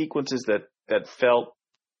sequences that felt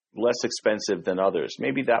less expensive than others.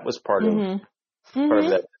 Maybe that was part of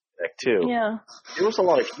that too. Yeah. There was a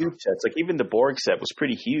lot of huge sets. Like even the Borg set was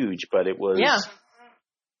pretty huge, but it was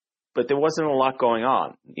but there wasn't a lot going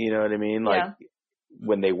on. You know what I mean? Like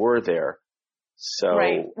when they were there. So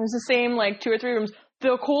right. It was the same 2 or 3 rooms.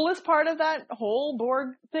 The coolest part of that whole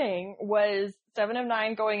Borg thing was 7 of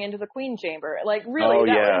 9 going into the Queen chamber. Really,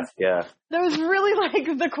 that was really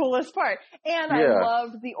the coolest part. And I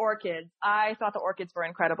loved the orchids. I thought the orchids were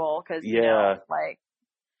incredible because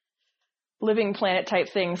living planet type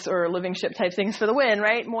things or living ship type things for the win,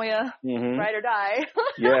 right? Moya, ride or die.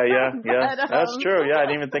 But, that's true. Yeah, I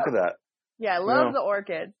didn't even think of that. Yeah, I love the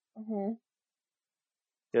orchids. Mm-hmm.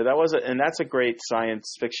 Yeah, that's a great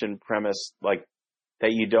science fiction premise,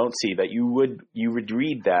 that you don't see, that you would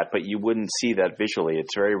read that, but you wouldn't see that visually.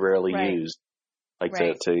 It's very rarely used,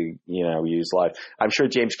 to use live. I'm sure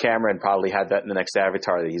James Cameron probably had that in the next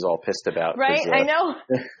Avatar that he's all pissed about. Right, I know.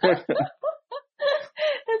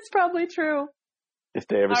 That's probably true. If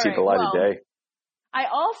they ever see the light of day. I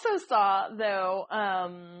also saw though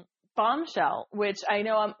Bombshell, which I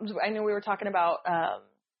know we were talking about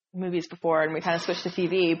movies before and we kind of switched to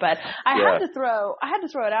TV, but I had to throw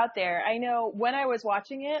it out there. I know when I was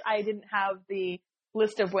watching it, I didn't have the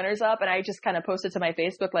list of winners up and I just kind of posted to my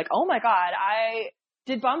Facebook oh my God,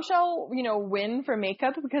 did Bombshell, win for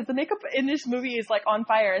makeup? Because the makeup in this movie is on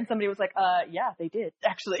fire, and somebody was yeah, they did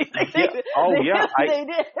actually. They did.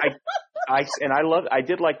 I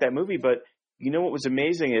did like that movie, but what was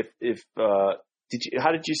amazing?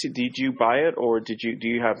 How did you see? Did you buy it, or do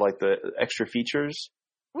you have the extra features?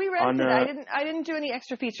 We rented it. I didn't do any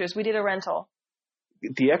extra features. We did a rental.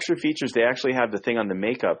 The extra features, they actually have the thing on the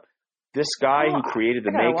makeup. This guy who created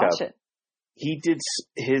the makeup, he did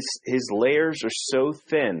his layers are so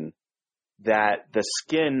thin that the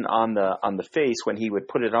skin on the face, when he would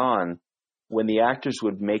put it on, when the actors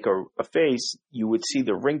would make a face, you would see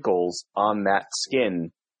the wrinkles on that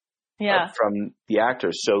skin from the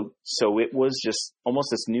actors. So it was just almost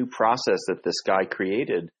this new process that this guy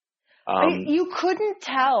created. You couldn't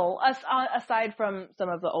tell aside from some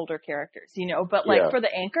of the older characters, but for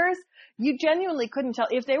the anchors, you genuinely couldn't tell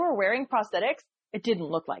if they were wearing prosthetics. It didn't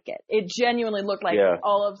look like it. It genuinely looked like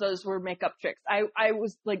all of those were makeup tricks. I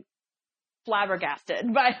was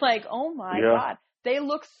flabbergasted by oh my God, they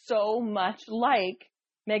look so much like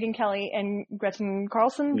Megyn Kelly and Gretchen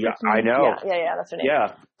Carlson. Yeah, I know. Yeah, that's her name.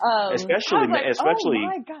 Yeah, especially, oh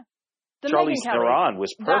my God. Charlize Theron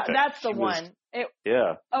was perfect. That's the one. It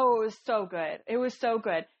was so good. It was so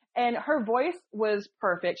good. And her voice was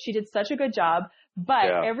perfect. She did such a good job. But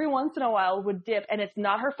every once in a while would dip. And it's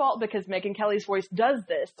not her fault because Megyn Kelly's voice does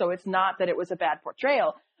this. So it's not that it was a bad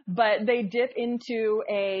portrayal. But they dip into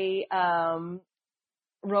a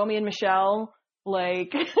Romy and Michelle, kind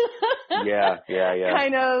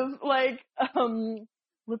of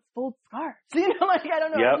let's fold scarves. I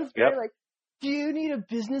don't know. It's very do you need a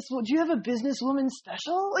business? Do you have a businesswoman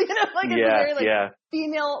special? It's very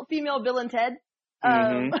female Bill and Ted.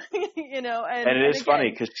 And it is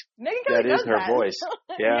funny because that is her voice.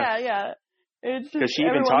 Yeah. It's just Because she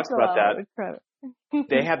even every talks once in a about while, that. it's private.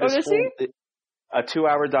 They have this does she? a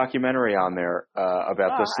 2-hour documentary on there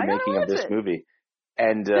about the I gotta making of watch this it. movie.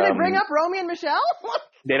 And Did they bring up Romy and Michelle?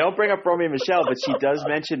 they don't bring up Romy and Michelle, but she does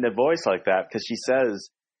mention the voice like that because she says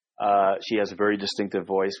she has a very distinctive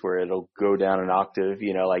voice where it'll go down an octave,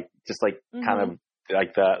 you know, like just like kind of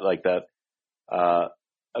like that.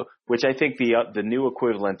 Which I think the new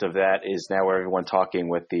equivalent of that is now everyone talking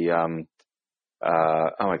with the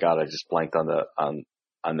oh my god, I just blanked on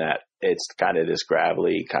that. It's kind of this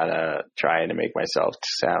gravelly, kind of trying to make myself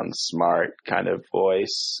sound smart kind of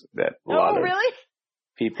voice that a lot of really?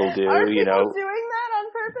 people do. Are you people know, doing that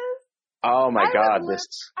on purpose? oh my god,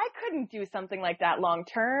 I couldn't do something like that long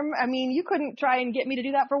term. I mean, you couldn't try and get me to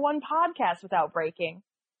do that for one podcast without breaking.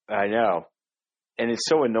 I know. And it's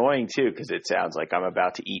so annoying too because it sounds like I'm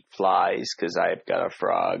about to eat flies because I've got a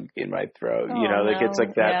frog in my throat. Oh, you know, like it's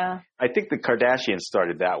like that. Yeah. I think the Kardashians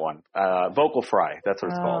started that one. Vocal fry. That's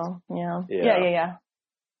what it's called. Yeah.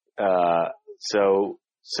 So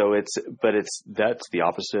that's the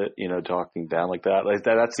opposite. You know, talking down like that. Like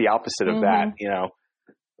that's the opposite of that. You know,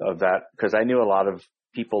 of that because I knew a lot of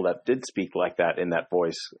people that did speak like that in that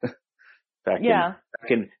voice back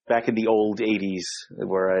in the old '80s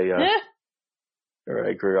where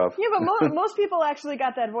I grew up. Yeah, but most people actually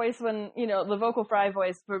got that voice when, you know, the vocal fry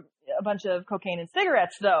voice for a bunch of cocaine and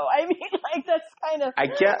cigarettes, though. I mean, like, that's kind of... I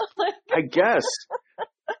guess.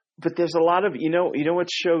 But there's a lot of, you know what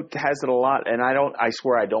show has it a lot? And I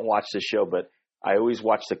swear I don't watch the show, but I always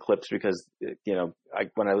watch the clips because, you know,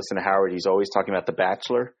 when I listen to Howard, he's always talking about The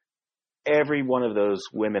Bachelor. Every one of those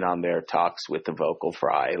women on there talks with the vocal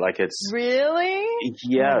fry. Like it's... Really?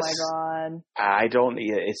 Yes. Oh, my God.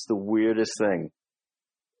 It's the weirdest thing.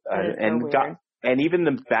 And even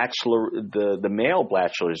the bachelor, the male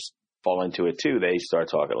bachelors fall into it too. They start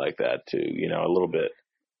talking like that too, you know, a little bit.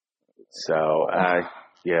 So,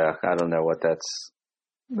 yeah, I don't know what that's.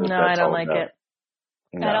 No, I don't like it.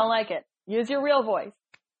 No. I don't like it. Use your real voice.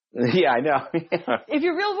 Yeah, I know. If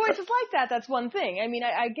your real voice is like that, that's one thing. I mean,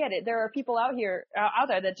 I get it. There are people out there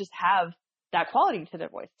that just have that quality to their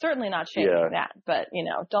voice. Certainly not shaming that, but you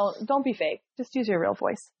know, don't be fake. Just use your real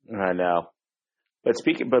voice. I know.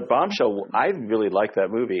 But Bombshell, I really liked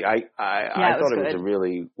that movie. I thought it was a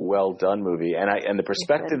really well done movie, and the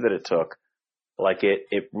perspective that it took, like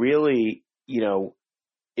it really, you know,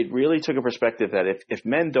 it really took a perspective that if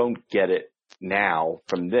men don't get it now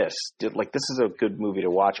from this, like this is a good movie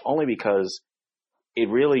to watch only because it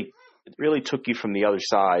really took you from the other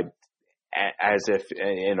side, as if,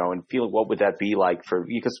 you know, and feeling what would that be like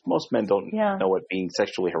because most men don't know what being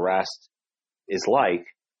sexually harassed is like.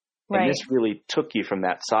 And this really took you from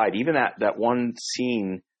that side. Even that one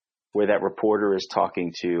scene where that reporter is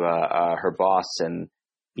talking to her boss and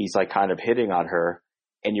he's like kind of hitting on her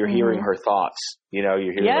and you're hearing her thoughts. You know,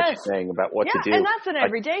 you're hearing what she's saying about what to do. And that's an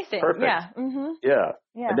everyday thing. Perfect. Yeah. Mm-hmm. Yeah.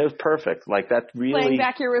 And that was perfect. Like that really. Playing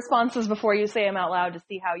back your responses before you say them out loud to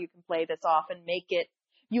see how you can play this off and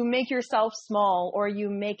you make yourself small or you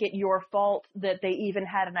make it your fault that they even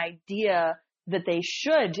had an idea that they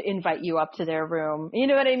should invite you up to their room. You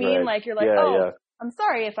know what I mean? Right. Like you're like, I'm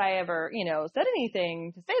sorry if I ever, you know, said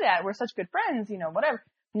anything to say that. We're such good friends, you know, whatever.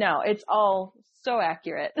 No, it's all so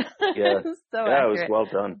accurate. Yeah. So yeah, accurate. it was well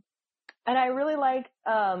done. And I really like,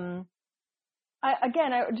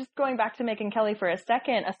 just going back to Megyn Kelly for a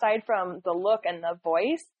second, aside from the look and the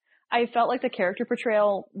voice, I felt like the character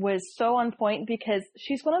portrayal was so on point because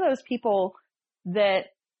she's one of those people that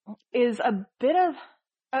is a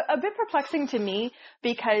bit perplexing to me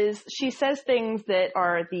because she says things that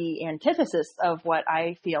are the antithesis of what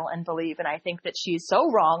I feel and believe. And I think that she's so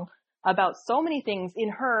wrong about so many things in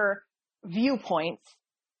her viewpoints.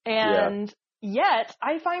 And yet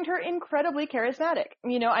I find her incredibly charismatic.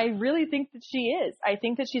 You know, I really think that she is. I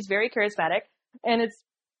think that she's very charismatic and it's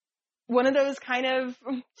one of those kind of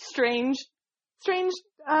strange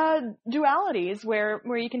dualities where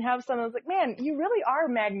you can have someone who's like, man, you really are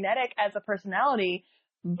magnetic as a personality,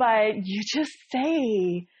 but you just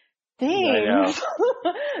say things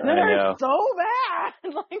that are so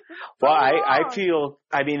bad. Like, well, I feel,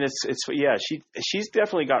 I mean, she's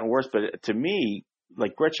definitely gotten worse, but to me,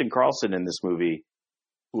 like Gretchen Carlson in this movie,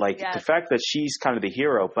 like the fact that she's kind of the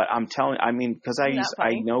hero, but because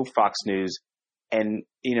I know Fox News and,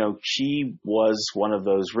 you know, she was one of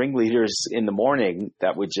those ringleaders in the morning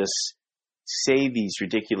that would just say these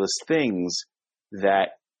ridiculous things that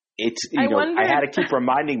it's, you I had to keep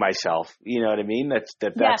reminding myself, you know what I mean?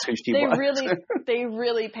 That's who she was. They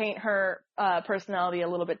really paint her personality a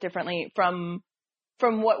little bit differently from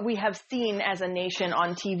from what we have seen as a nation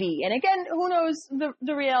on TV. And again, who knows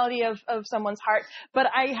the reality of someone's heart. But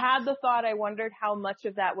I had the thought, I wondered how much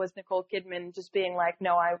of that was Nicole Kidman just being like,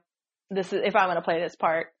 no, if I'm going to play this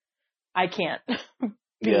part, I can't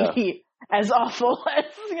be as awful as,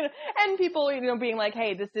 and people, being like,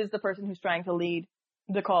 hey, this is the person who's trying to lead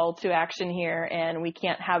the call to action here, and we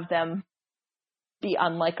can't have them be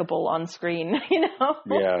unlikable on screen,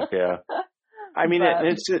 Yeah. I mean,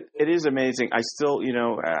 it is amazing. I still,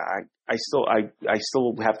 I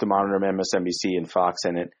still have to monitor MSNBC and Fox,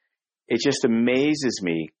 and it just amazes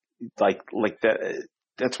me, like that.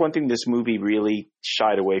 That's one thing this movie really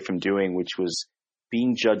shied away from doing, which was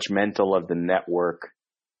being judgmental of the network,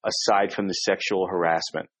 aside from the sexual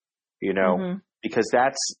harassment, because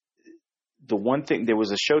that's the one thing. There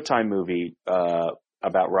was a Showtime movie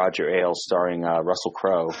about Roger Ailes starring Russell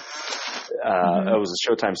Crowe. It was a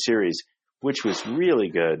Showtime series, which was really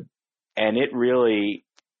good. And it really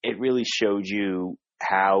showed you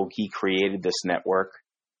how he created this network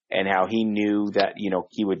and how he knew that,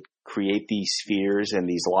 he would create these fears and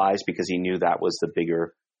these lies because he knew that was the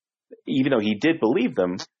bigger, even though he did believe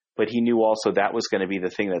them, but he knew also that was going to be the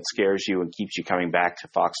thing that scares you and keeps you coming back to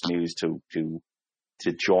Fox News to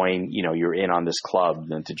join, you're in on this club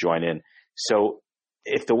and to join in. So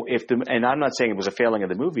and I'm not saying it was a failing of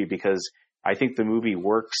the movie, because I think the movie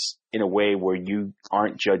works in a way where you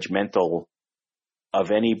aren't judgmental of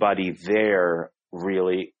anybody there,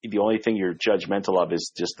 really. The only thing you're judgmental of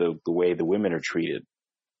is just the way the women are treated.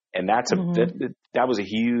 And that's that was a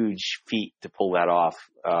huge feat to pull that off.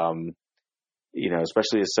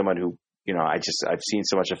 Especially as someone who, I've seen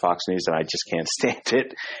so much of Fox News and I just can't stand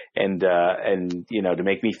it. And to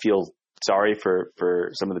make me feel sorry for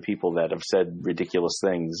some of the people that have said ridiculous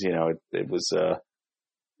things, it was,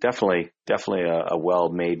 definitely a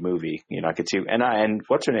well-made movie. I could see, and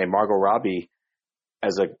what's her name? Margot Robbie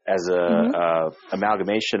as a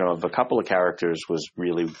amalgamation of a couple of characters was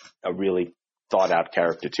really a really thought out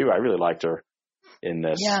character too. I really liked her in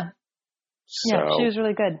this. Yeah. Yeah, she was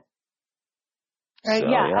really good. Right. So,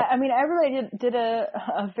 yeah. I mean, everybody did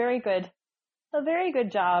a very good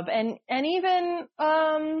job. And even,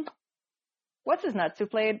 what's his nuts who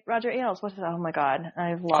played Roger Ailes? Oh my God.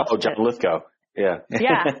 I've lost John Lithgow. Yeah.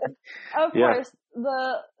 Yeah. Of course.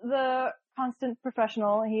 The constant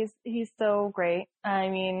professional. He's so great. I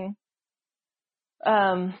mean,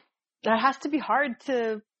 that has to be hard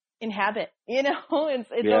to inhabit, it's always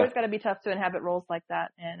got to be tough to inhabit roles like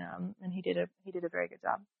that. And he did a very good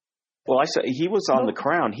job. Well, he was on The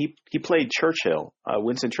Crown. He played Churchill,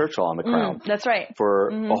 Winston Churchill on The Crown. That's right. For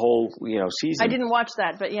a whole, season. I didn't watch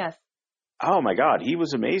that, but yes. Oh my God, he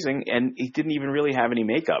was amazing, and he didn't even really have any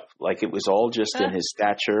makeup. Like, it was all just in his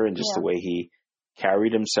stature and just the way he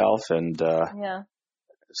carried himself, and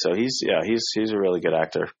so he's a really good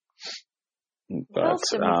actor. What else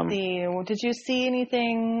did we see? Did you see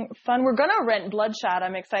anything fun? We're gonna rent Bloodshot.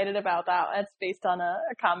 I'm excited about that. That's based on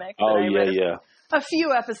a comic. Oh yeah. A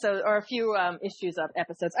few episodes or a few issues of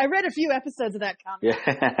episodes. I read a few episodes of that comic.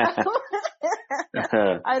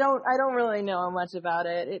 Yeah. I don't really know much about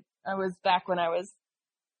it. I was back when I was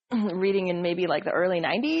reading in maybe like the early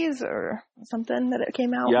 90s or something that it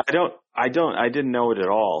came out. Yeah, I didn't know it at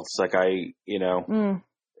all. It's like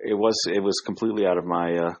it was completely out of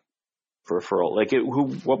my peripheral. Like,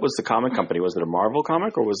 what was the comic company? Was it a Marvel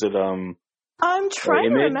comic or was it I'm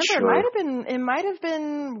trying to remember. It might have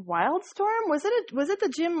been Wildstorm. Was it the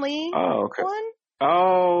Jim Lee one?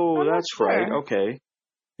 Oh, that's right. Okay.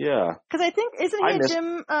 Yeah. Because I think isn't he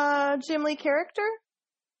a Jim Lee character?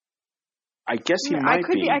 I guess he might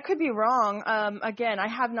be. I could be wrong. Again, I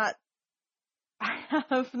have not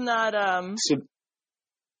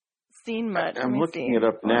seen much. I'm looking it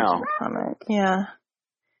up now. Yeah.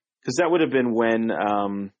 Because that would have been when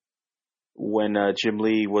Jim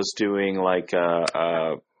Lee was doing like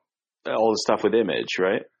all the stuff with Image,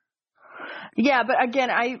 right? Yeah, but again,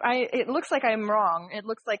 it looks like I'm wrong. It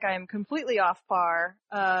looks like I'm completely off par.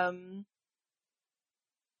 And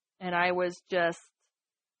I was just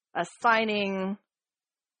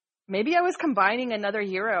maybe I was combining another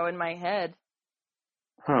hero in my head.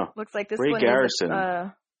 Huh. Looks like this Ray one Garrison.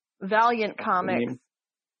 is Valiant Comics.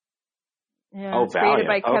 Yeah, oh, Valiant.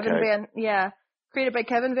 Created by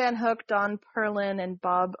Kevin Van Hook, Don Perlin, and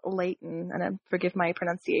Bob Layton. And forgive my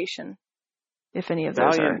pronunciation if any of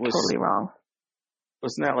those are totally wrong.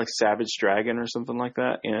 Wasn't that like Savage Dragon or something like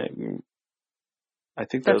that? Yeah, I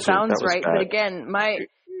think that sounds right. But again,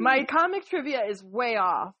 my comic trivia is way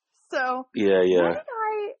off. So yeah. What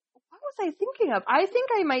was I thinking of? I think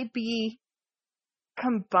I might be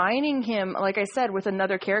combining him, like I said, with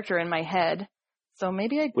another character in my head. So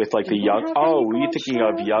maybe I with like the didn't young. have Oh, any were you thinking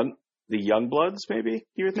of culture. the Youngbloods? Maybe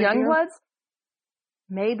you were thinking of? Youngbloods?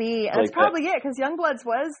 Maybe. And Like that's probably it, because Youngbloods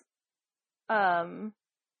was that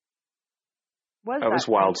that was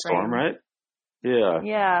time Wildstorm, frame. right? Yeah.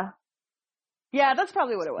 Yeah. Yeah, that's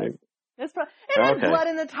probably what it was. It had Okay. blood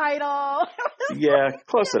in the title. Yeah,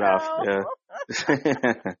 close You enough. know.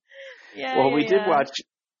 Yeah. Yeah. Well, yeah, we did yeah. watch.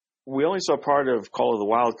 We only saw part of Call of the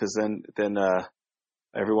Wild because then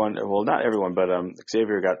everyone, well, not everyone, but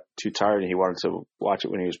Xavier got too tired and he wanted to watch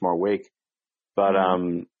it when he was more awake. But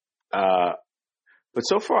but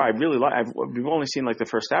so far I really like. We've only seen like the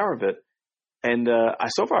first hour of it, and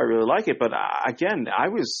so far I really like it. But again, I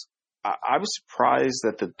was surprised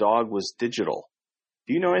that the dog was digital.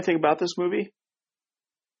 Do you know anything about this movie?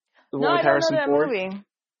 The No, one I with don't Harrison know that Ford? movie.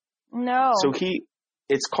 No. So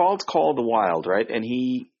it's called Call of the Wild, right? And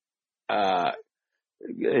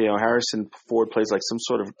Harrison Ford plays like some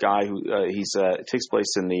sort of guy who it takes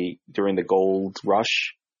place during the gold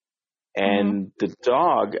rush, and the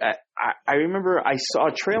dog. I remember I saw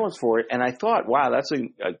trailers for it, and I thought, wow,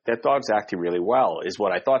 that dog's acting really well, is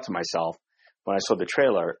what I thought to myself when I saw the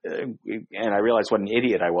trailer, and I realized what an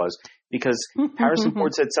idiot I was because Harrison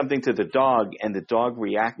Ford said something to the dog, and the dog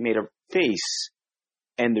made a face,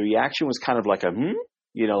 and the reaction was kind of like a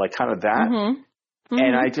like kind of that.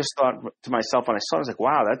 And I just thought to myself when I saw it, I was like,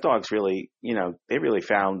 wow, that dog's really, they really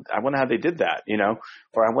found, I wonder how they did that,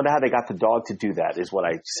 or I wonder how they got the dog to do that is what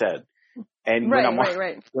I said. And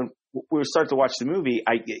right. when we started to watch the movie,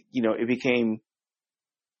 it became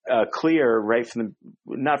clear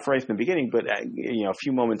not right from the beginning, but, a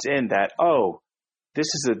few moments in that, oh, this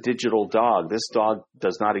is a digital dog. This dog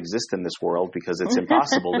does not exist in this world because it's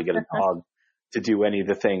impossible to get a dog to do any of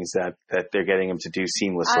the things that they're getting him to do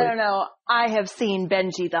seamlessly. I don't know. I have seen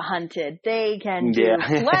Benji the Hunted. They can do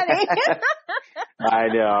plenty. I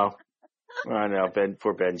know.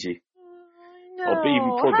 Poor Benji. No. Well,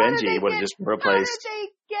 even poor Benji, he would have just replaced. How did they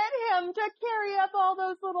get him to carry up all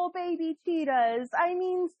those little baby cheetahs? I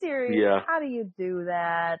mean, seriously, how do you do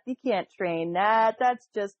that? You can't train that. That's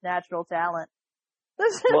just natural talent.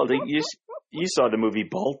 Well, you saw the movie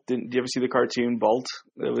Bolt. Did you ever see the cartoon Bolt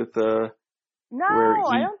with No,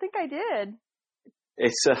 I don't think I did.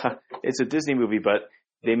 It's a Disney movie, but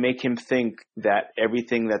they make him think that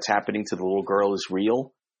everything that's happening to the little girl is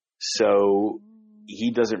real. So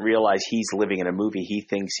he doesn't realize he's living in a movie. He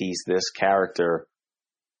thinks he's this character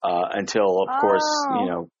until, of course,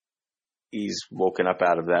 he's woken up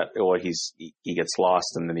out of that, or he gets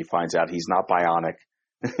lost, and then he finds out he's not bionic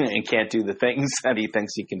and can't do the things that he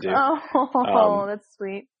thinks he can do. Oh, that's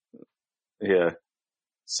sweet. Yeah.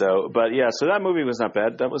 So that movie was not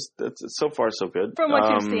bad. That's so far so good. From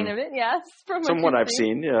what you've seen of it, yes. From what I've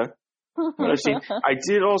seen, yeah. What I've seen. I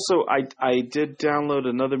did also. I did download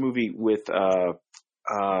another movie with.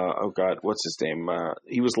 Oh God, what's his name?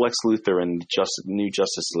 He was Lex Luthor in new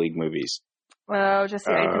Justice League movies. Oh,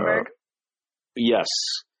 Jesse Eisenberg. Yes,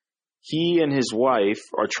 he and his wife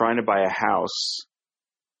are trying to buy a house,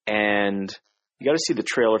 and you got to see the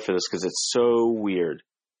trailer for this because it's so weird.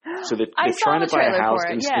 So they're trying to buy a house.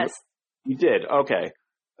 Yes, you did. Okay,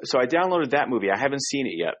 so I downloaded that movie. I haven't seen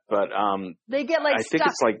it yet, but they get I think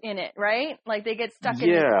it's like in it, right? Like they get stuck in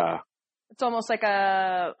it. Yeah, it's almost like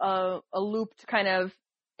a looped kind of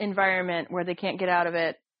environment where they can't get out of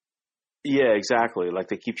it. Yeah, exactly. Like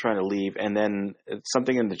they keep trying to leave, and then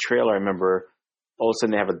something in the trailer. I remember all of a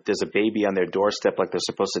sudden there's a baby on their doorstep, like they're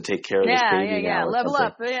supposed to take care of this baby. Yeah, level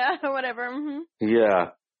something. up, whatever. Mm-hmm. Yeah.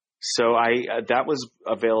 So that was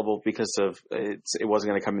available because of it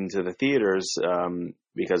wasn't going to come into the theaters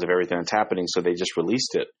because of everything that's happening. So they just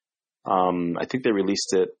released it. I think they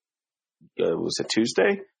released it. Was it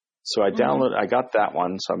Tuesday? So I downloaded. I got that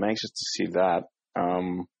one. So I'm anxious to see that.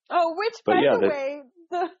 Which by the way,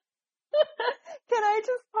 can I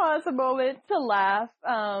just pause a moment to laugh?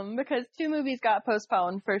 Because 2 movies got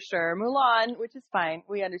postponed for sure. Mulan, which is fine.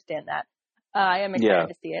 We understand that. I am excited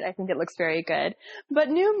to see it. I think it looks very good. But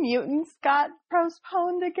New Mutants got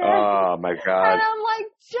postponed again. Oh, my God. And I'm like,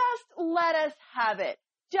 just let us have it.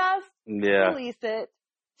 Just release it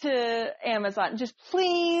to Amazon. Just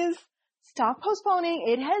please stop postponing.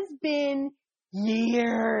 It has been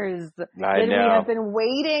years that we have been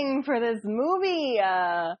waiting for this movie.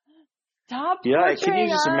 Stop torturing can you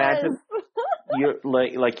just us. imagine? You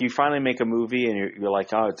like you finally make a movie and you're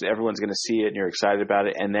like, oh, everyone's going to see it and you're excited about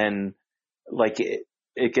it, and then like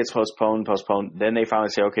it gets postponed. Then they finally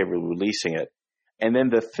say, okay, we're releasing it, and then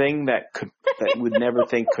the thing that would never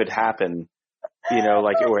think could happen,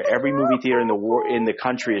 where every movie theater in the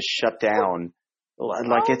country is shut down.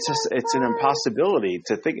 Like it's an impossibility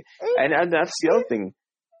to think, and that's the other thing.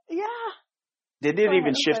 Yeah. They didn't Go even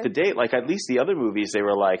ahead, I'm shift the sorry. date. Like at least the other movies, they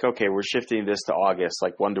were like, okay, we're shifting this to August.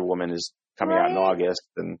 Like Wonder Woman is coming out in Right? August,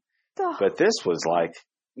 and Ugh. but this was like,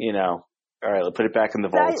 all right, let's put it back in the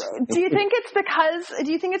vault. Do you think it's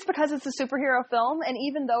because it's a superhero film, and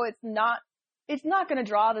even though it's not going to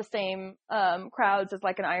draw the same crowds as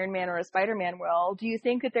like an Iron Man or a Spider-Man will? Do you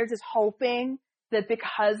think that they're just hoping that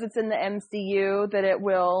because it's in the MCU that it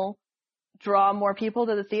will draw more people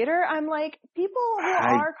to the theater? I'm like, people who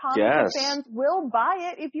are comic book fans will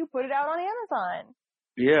buy it if you put it out on Amazon.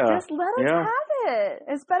 Yeah. Just let us have it.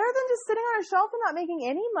 It's better than just sitting on a shelf and not making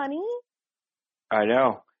any money. I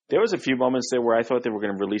know. There was a few moments there where I thought they were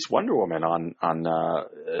going to release Wonder Woman on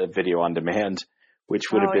video on demand,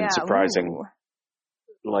 which would have been surprising. Ooh.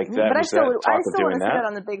 Like that. But I still want to see that that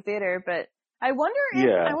on the big theater. But I wonder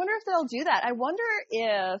if they'll do that. I wonder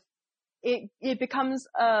if it becomes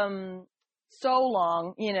so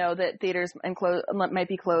long, that theaters might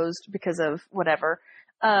be closed because of whatever.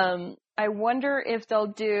 I wonder if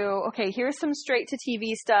they'll do, okay, here's some straight to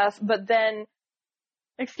TV stuff, but then,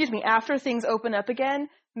 after things open up again,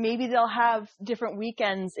 maybe they'll have different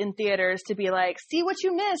weekends in theaters to be like, see what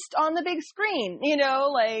you missed on the big screen,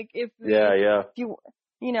 like if you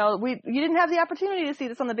didn't have the opportunity to see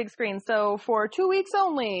this on the big screen, so for 2 weeks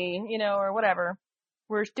only, or whatever,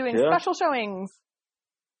 we're doing special showings.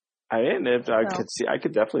 I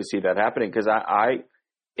could definitely see that happening because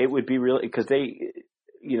it would be really, because they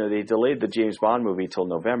delayed the James Bond movie till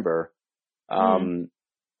November,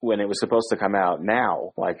 when it was supposed to come out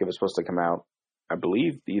now. Like it was supposed to come out, I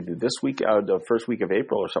believe, either this week, the first week of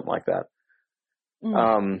April or something like that.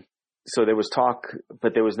 So there was talk,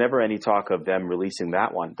 but there was never any talk of them releasing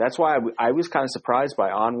that one. That's why I was kind of surprised by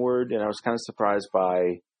Onward, and I was kind of surprised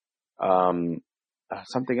by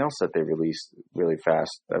something else that they released really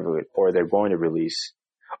fast, or they're going to release.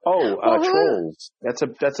 Trolls. That's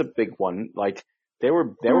a big one. Like they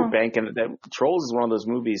were banking that. Trolls is one of those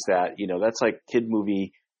movies that that's like kid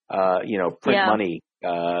movie, print money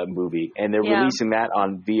movie, and they're releasing that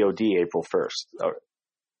on VOD April 1st.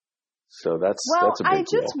 So that's a big deal. I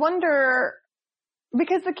just wonder,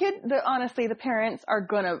 because honestly, the parents are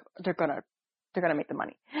they're gonna make the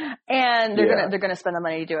money, and they're gonna spend the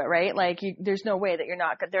money to do it, right? Like there's no way that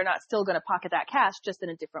they're not still gonna pocket that cash, just in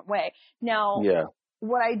a different way. Now,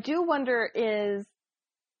 what I do wonder is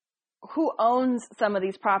who owns some of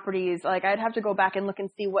these properties. Like I'd have to go back and look and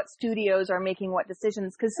see what studios are making what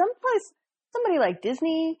decisions, because somebody like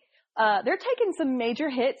Disney, they're taking some major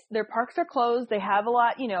hits. Their parks are closed. They have a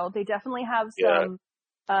lot, they definitely have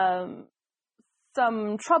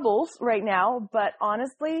some troubles right now, but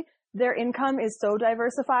honestly, their income is so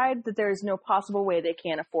diversified that there's no possible way they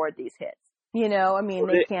can't afford these hits. They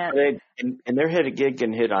can't. And they're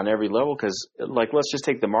getting hit on every level because, like, let's just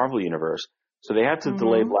take the Marvel Universe. So they had to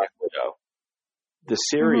delay Black Widow. The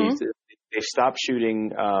series, they stopped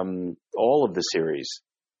shooting all of the series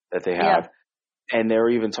that they have. And they're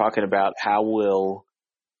even talking about how will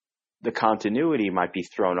the continuity might be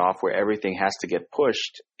thrown off, where everything has to get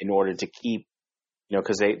pushed in order to keep,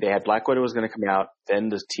 because they had Black Widow was going to come out, then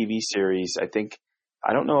the TV series.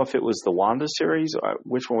 I don't know if it was the Wanda series, or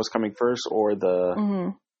which one was coming first, or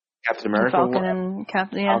the Captain America Falcon one. and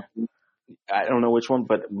Captain. Yeah. I don't know which one,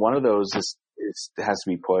 but one of those has to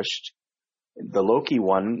be pushed. The Loki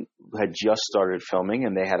one had just started filming,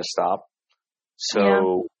 and they had to stop.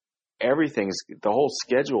 So. The whole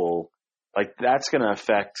schedule, like that's going to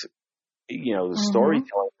affect, the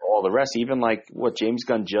storytelling for all the rest. Even like what James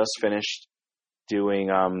Gunn just finished doing,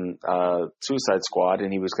 Suicide Squad,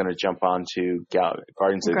 and he was going to jump on to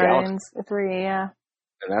Guardians of the Galaxy 3, yeah.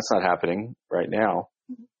 And that's not happening right now.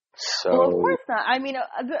 So, well, of course not. I mean,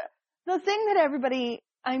 the thing that everybody,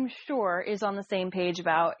 I'm sure, is on the same page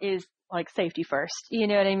about is like safety first. You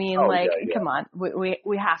know what I mean? Come on,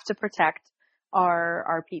 we have to protect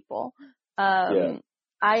our people. I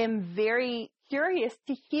am very curious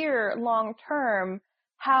to hear long term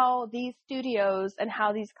how these studios and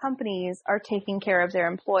how these companies are taking care of their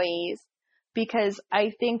employees, because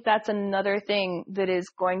I think that's another thing that is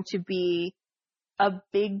going to be a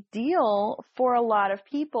big deal for a lot of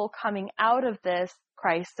people coming out of this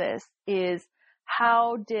crisis, is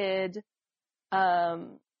how did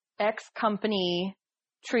X company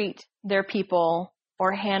treat their people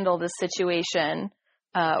or handle the situation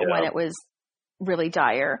when it was really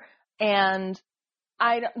dire. And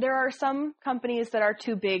there are some companies that are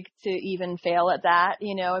too big to even fail at that.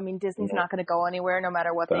 Disney's not going to go anywhere no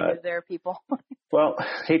matter what they do to their people. Well,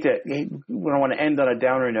 we don't want to end on a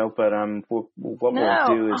downer note, but we'll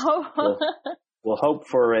do is we'll hope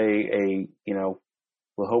for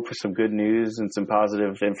we'll hope for some good news and some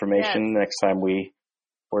positive information next time we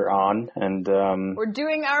we're on, and we're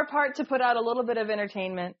doing our part to put out a little bit of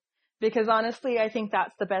entertainment, because honestly, I think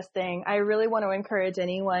that's the best thing. I really want to encourage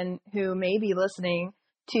anyone who may be listening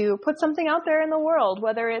to put something out there in the world,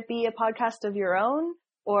 whether it be a podcast of your own,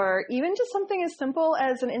 or even just something as simple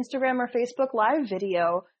as an Instagram or Facebook live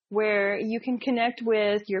video where you can connect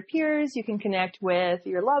with your peers, you can connect with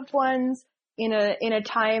your loved ones in a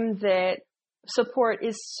time that support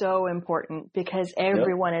is so important, because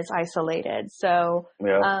everyone is isolated. So,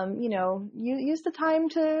 use the time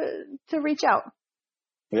to reach out.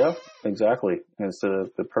 Yeah, exactly. It's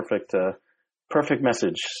the perfect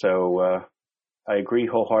message. So, I agree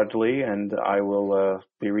wholeheartedly, and I will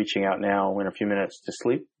be reaching out now in a few minutes to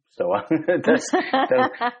sleep. So, I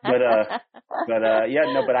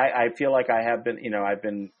feel like I have been,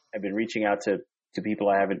 I've been reaching out to people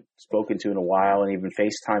I haven't spoken to in a while, and even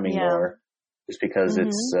FaceTiming more, just because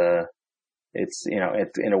it's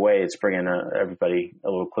in a way it's bringing everybody a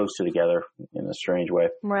little closer together in a strange way.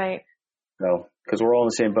 Right. So, because we're all in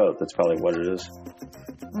the same boat, that's probably what it is.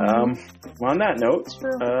 Well, on that note,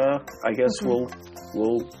 I guess we'll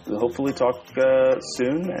hopefully talk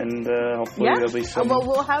soon, and hopefully there'll be some. Well,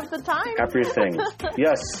 we'll have the time. Happier things.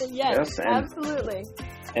 Yes. Yes. And, absolutely.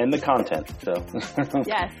 And the content. So.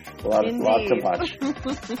 Yes. Lot to watch.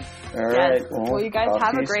 All right. Well, you guys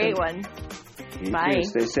have a great one. You Bye. too.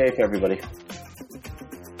 Stay safe, everybody.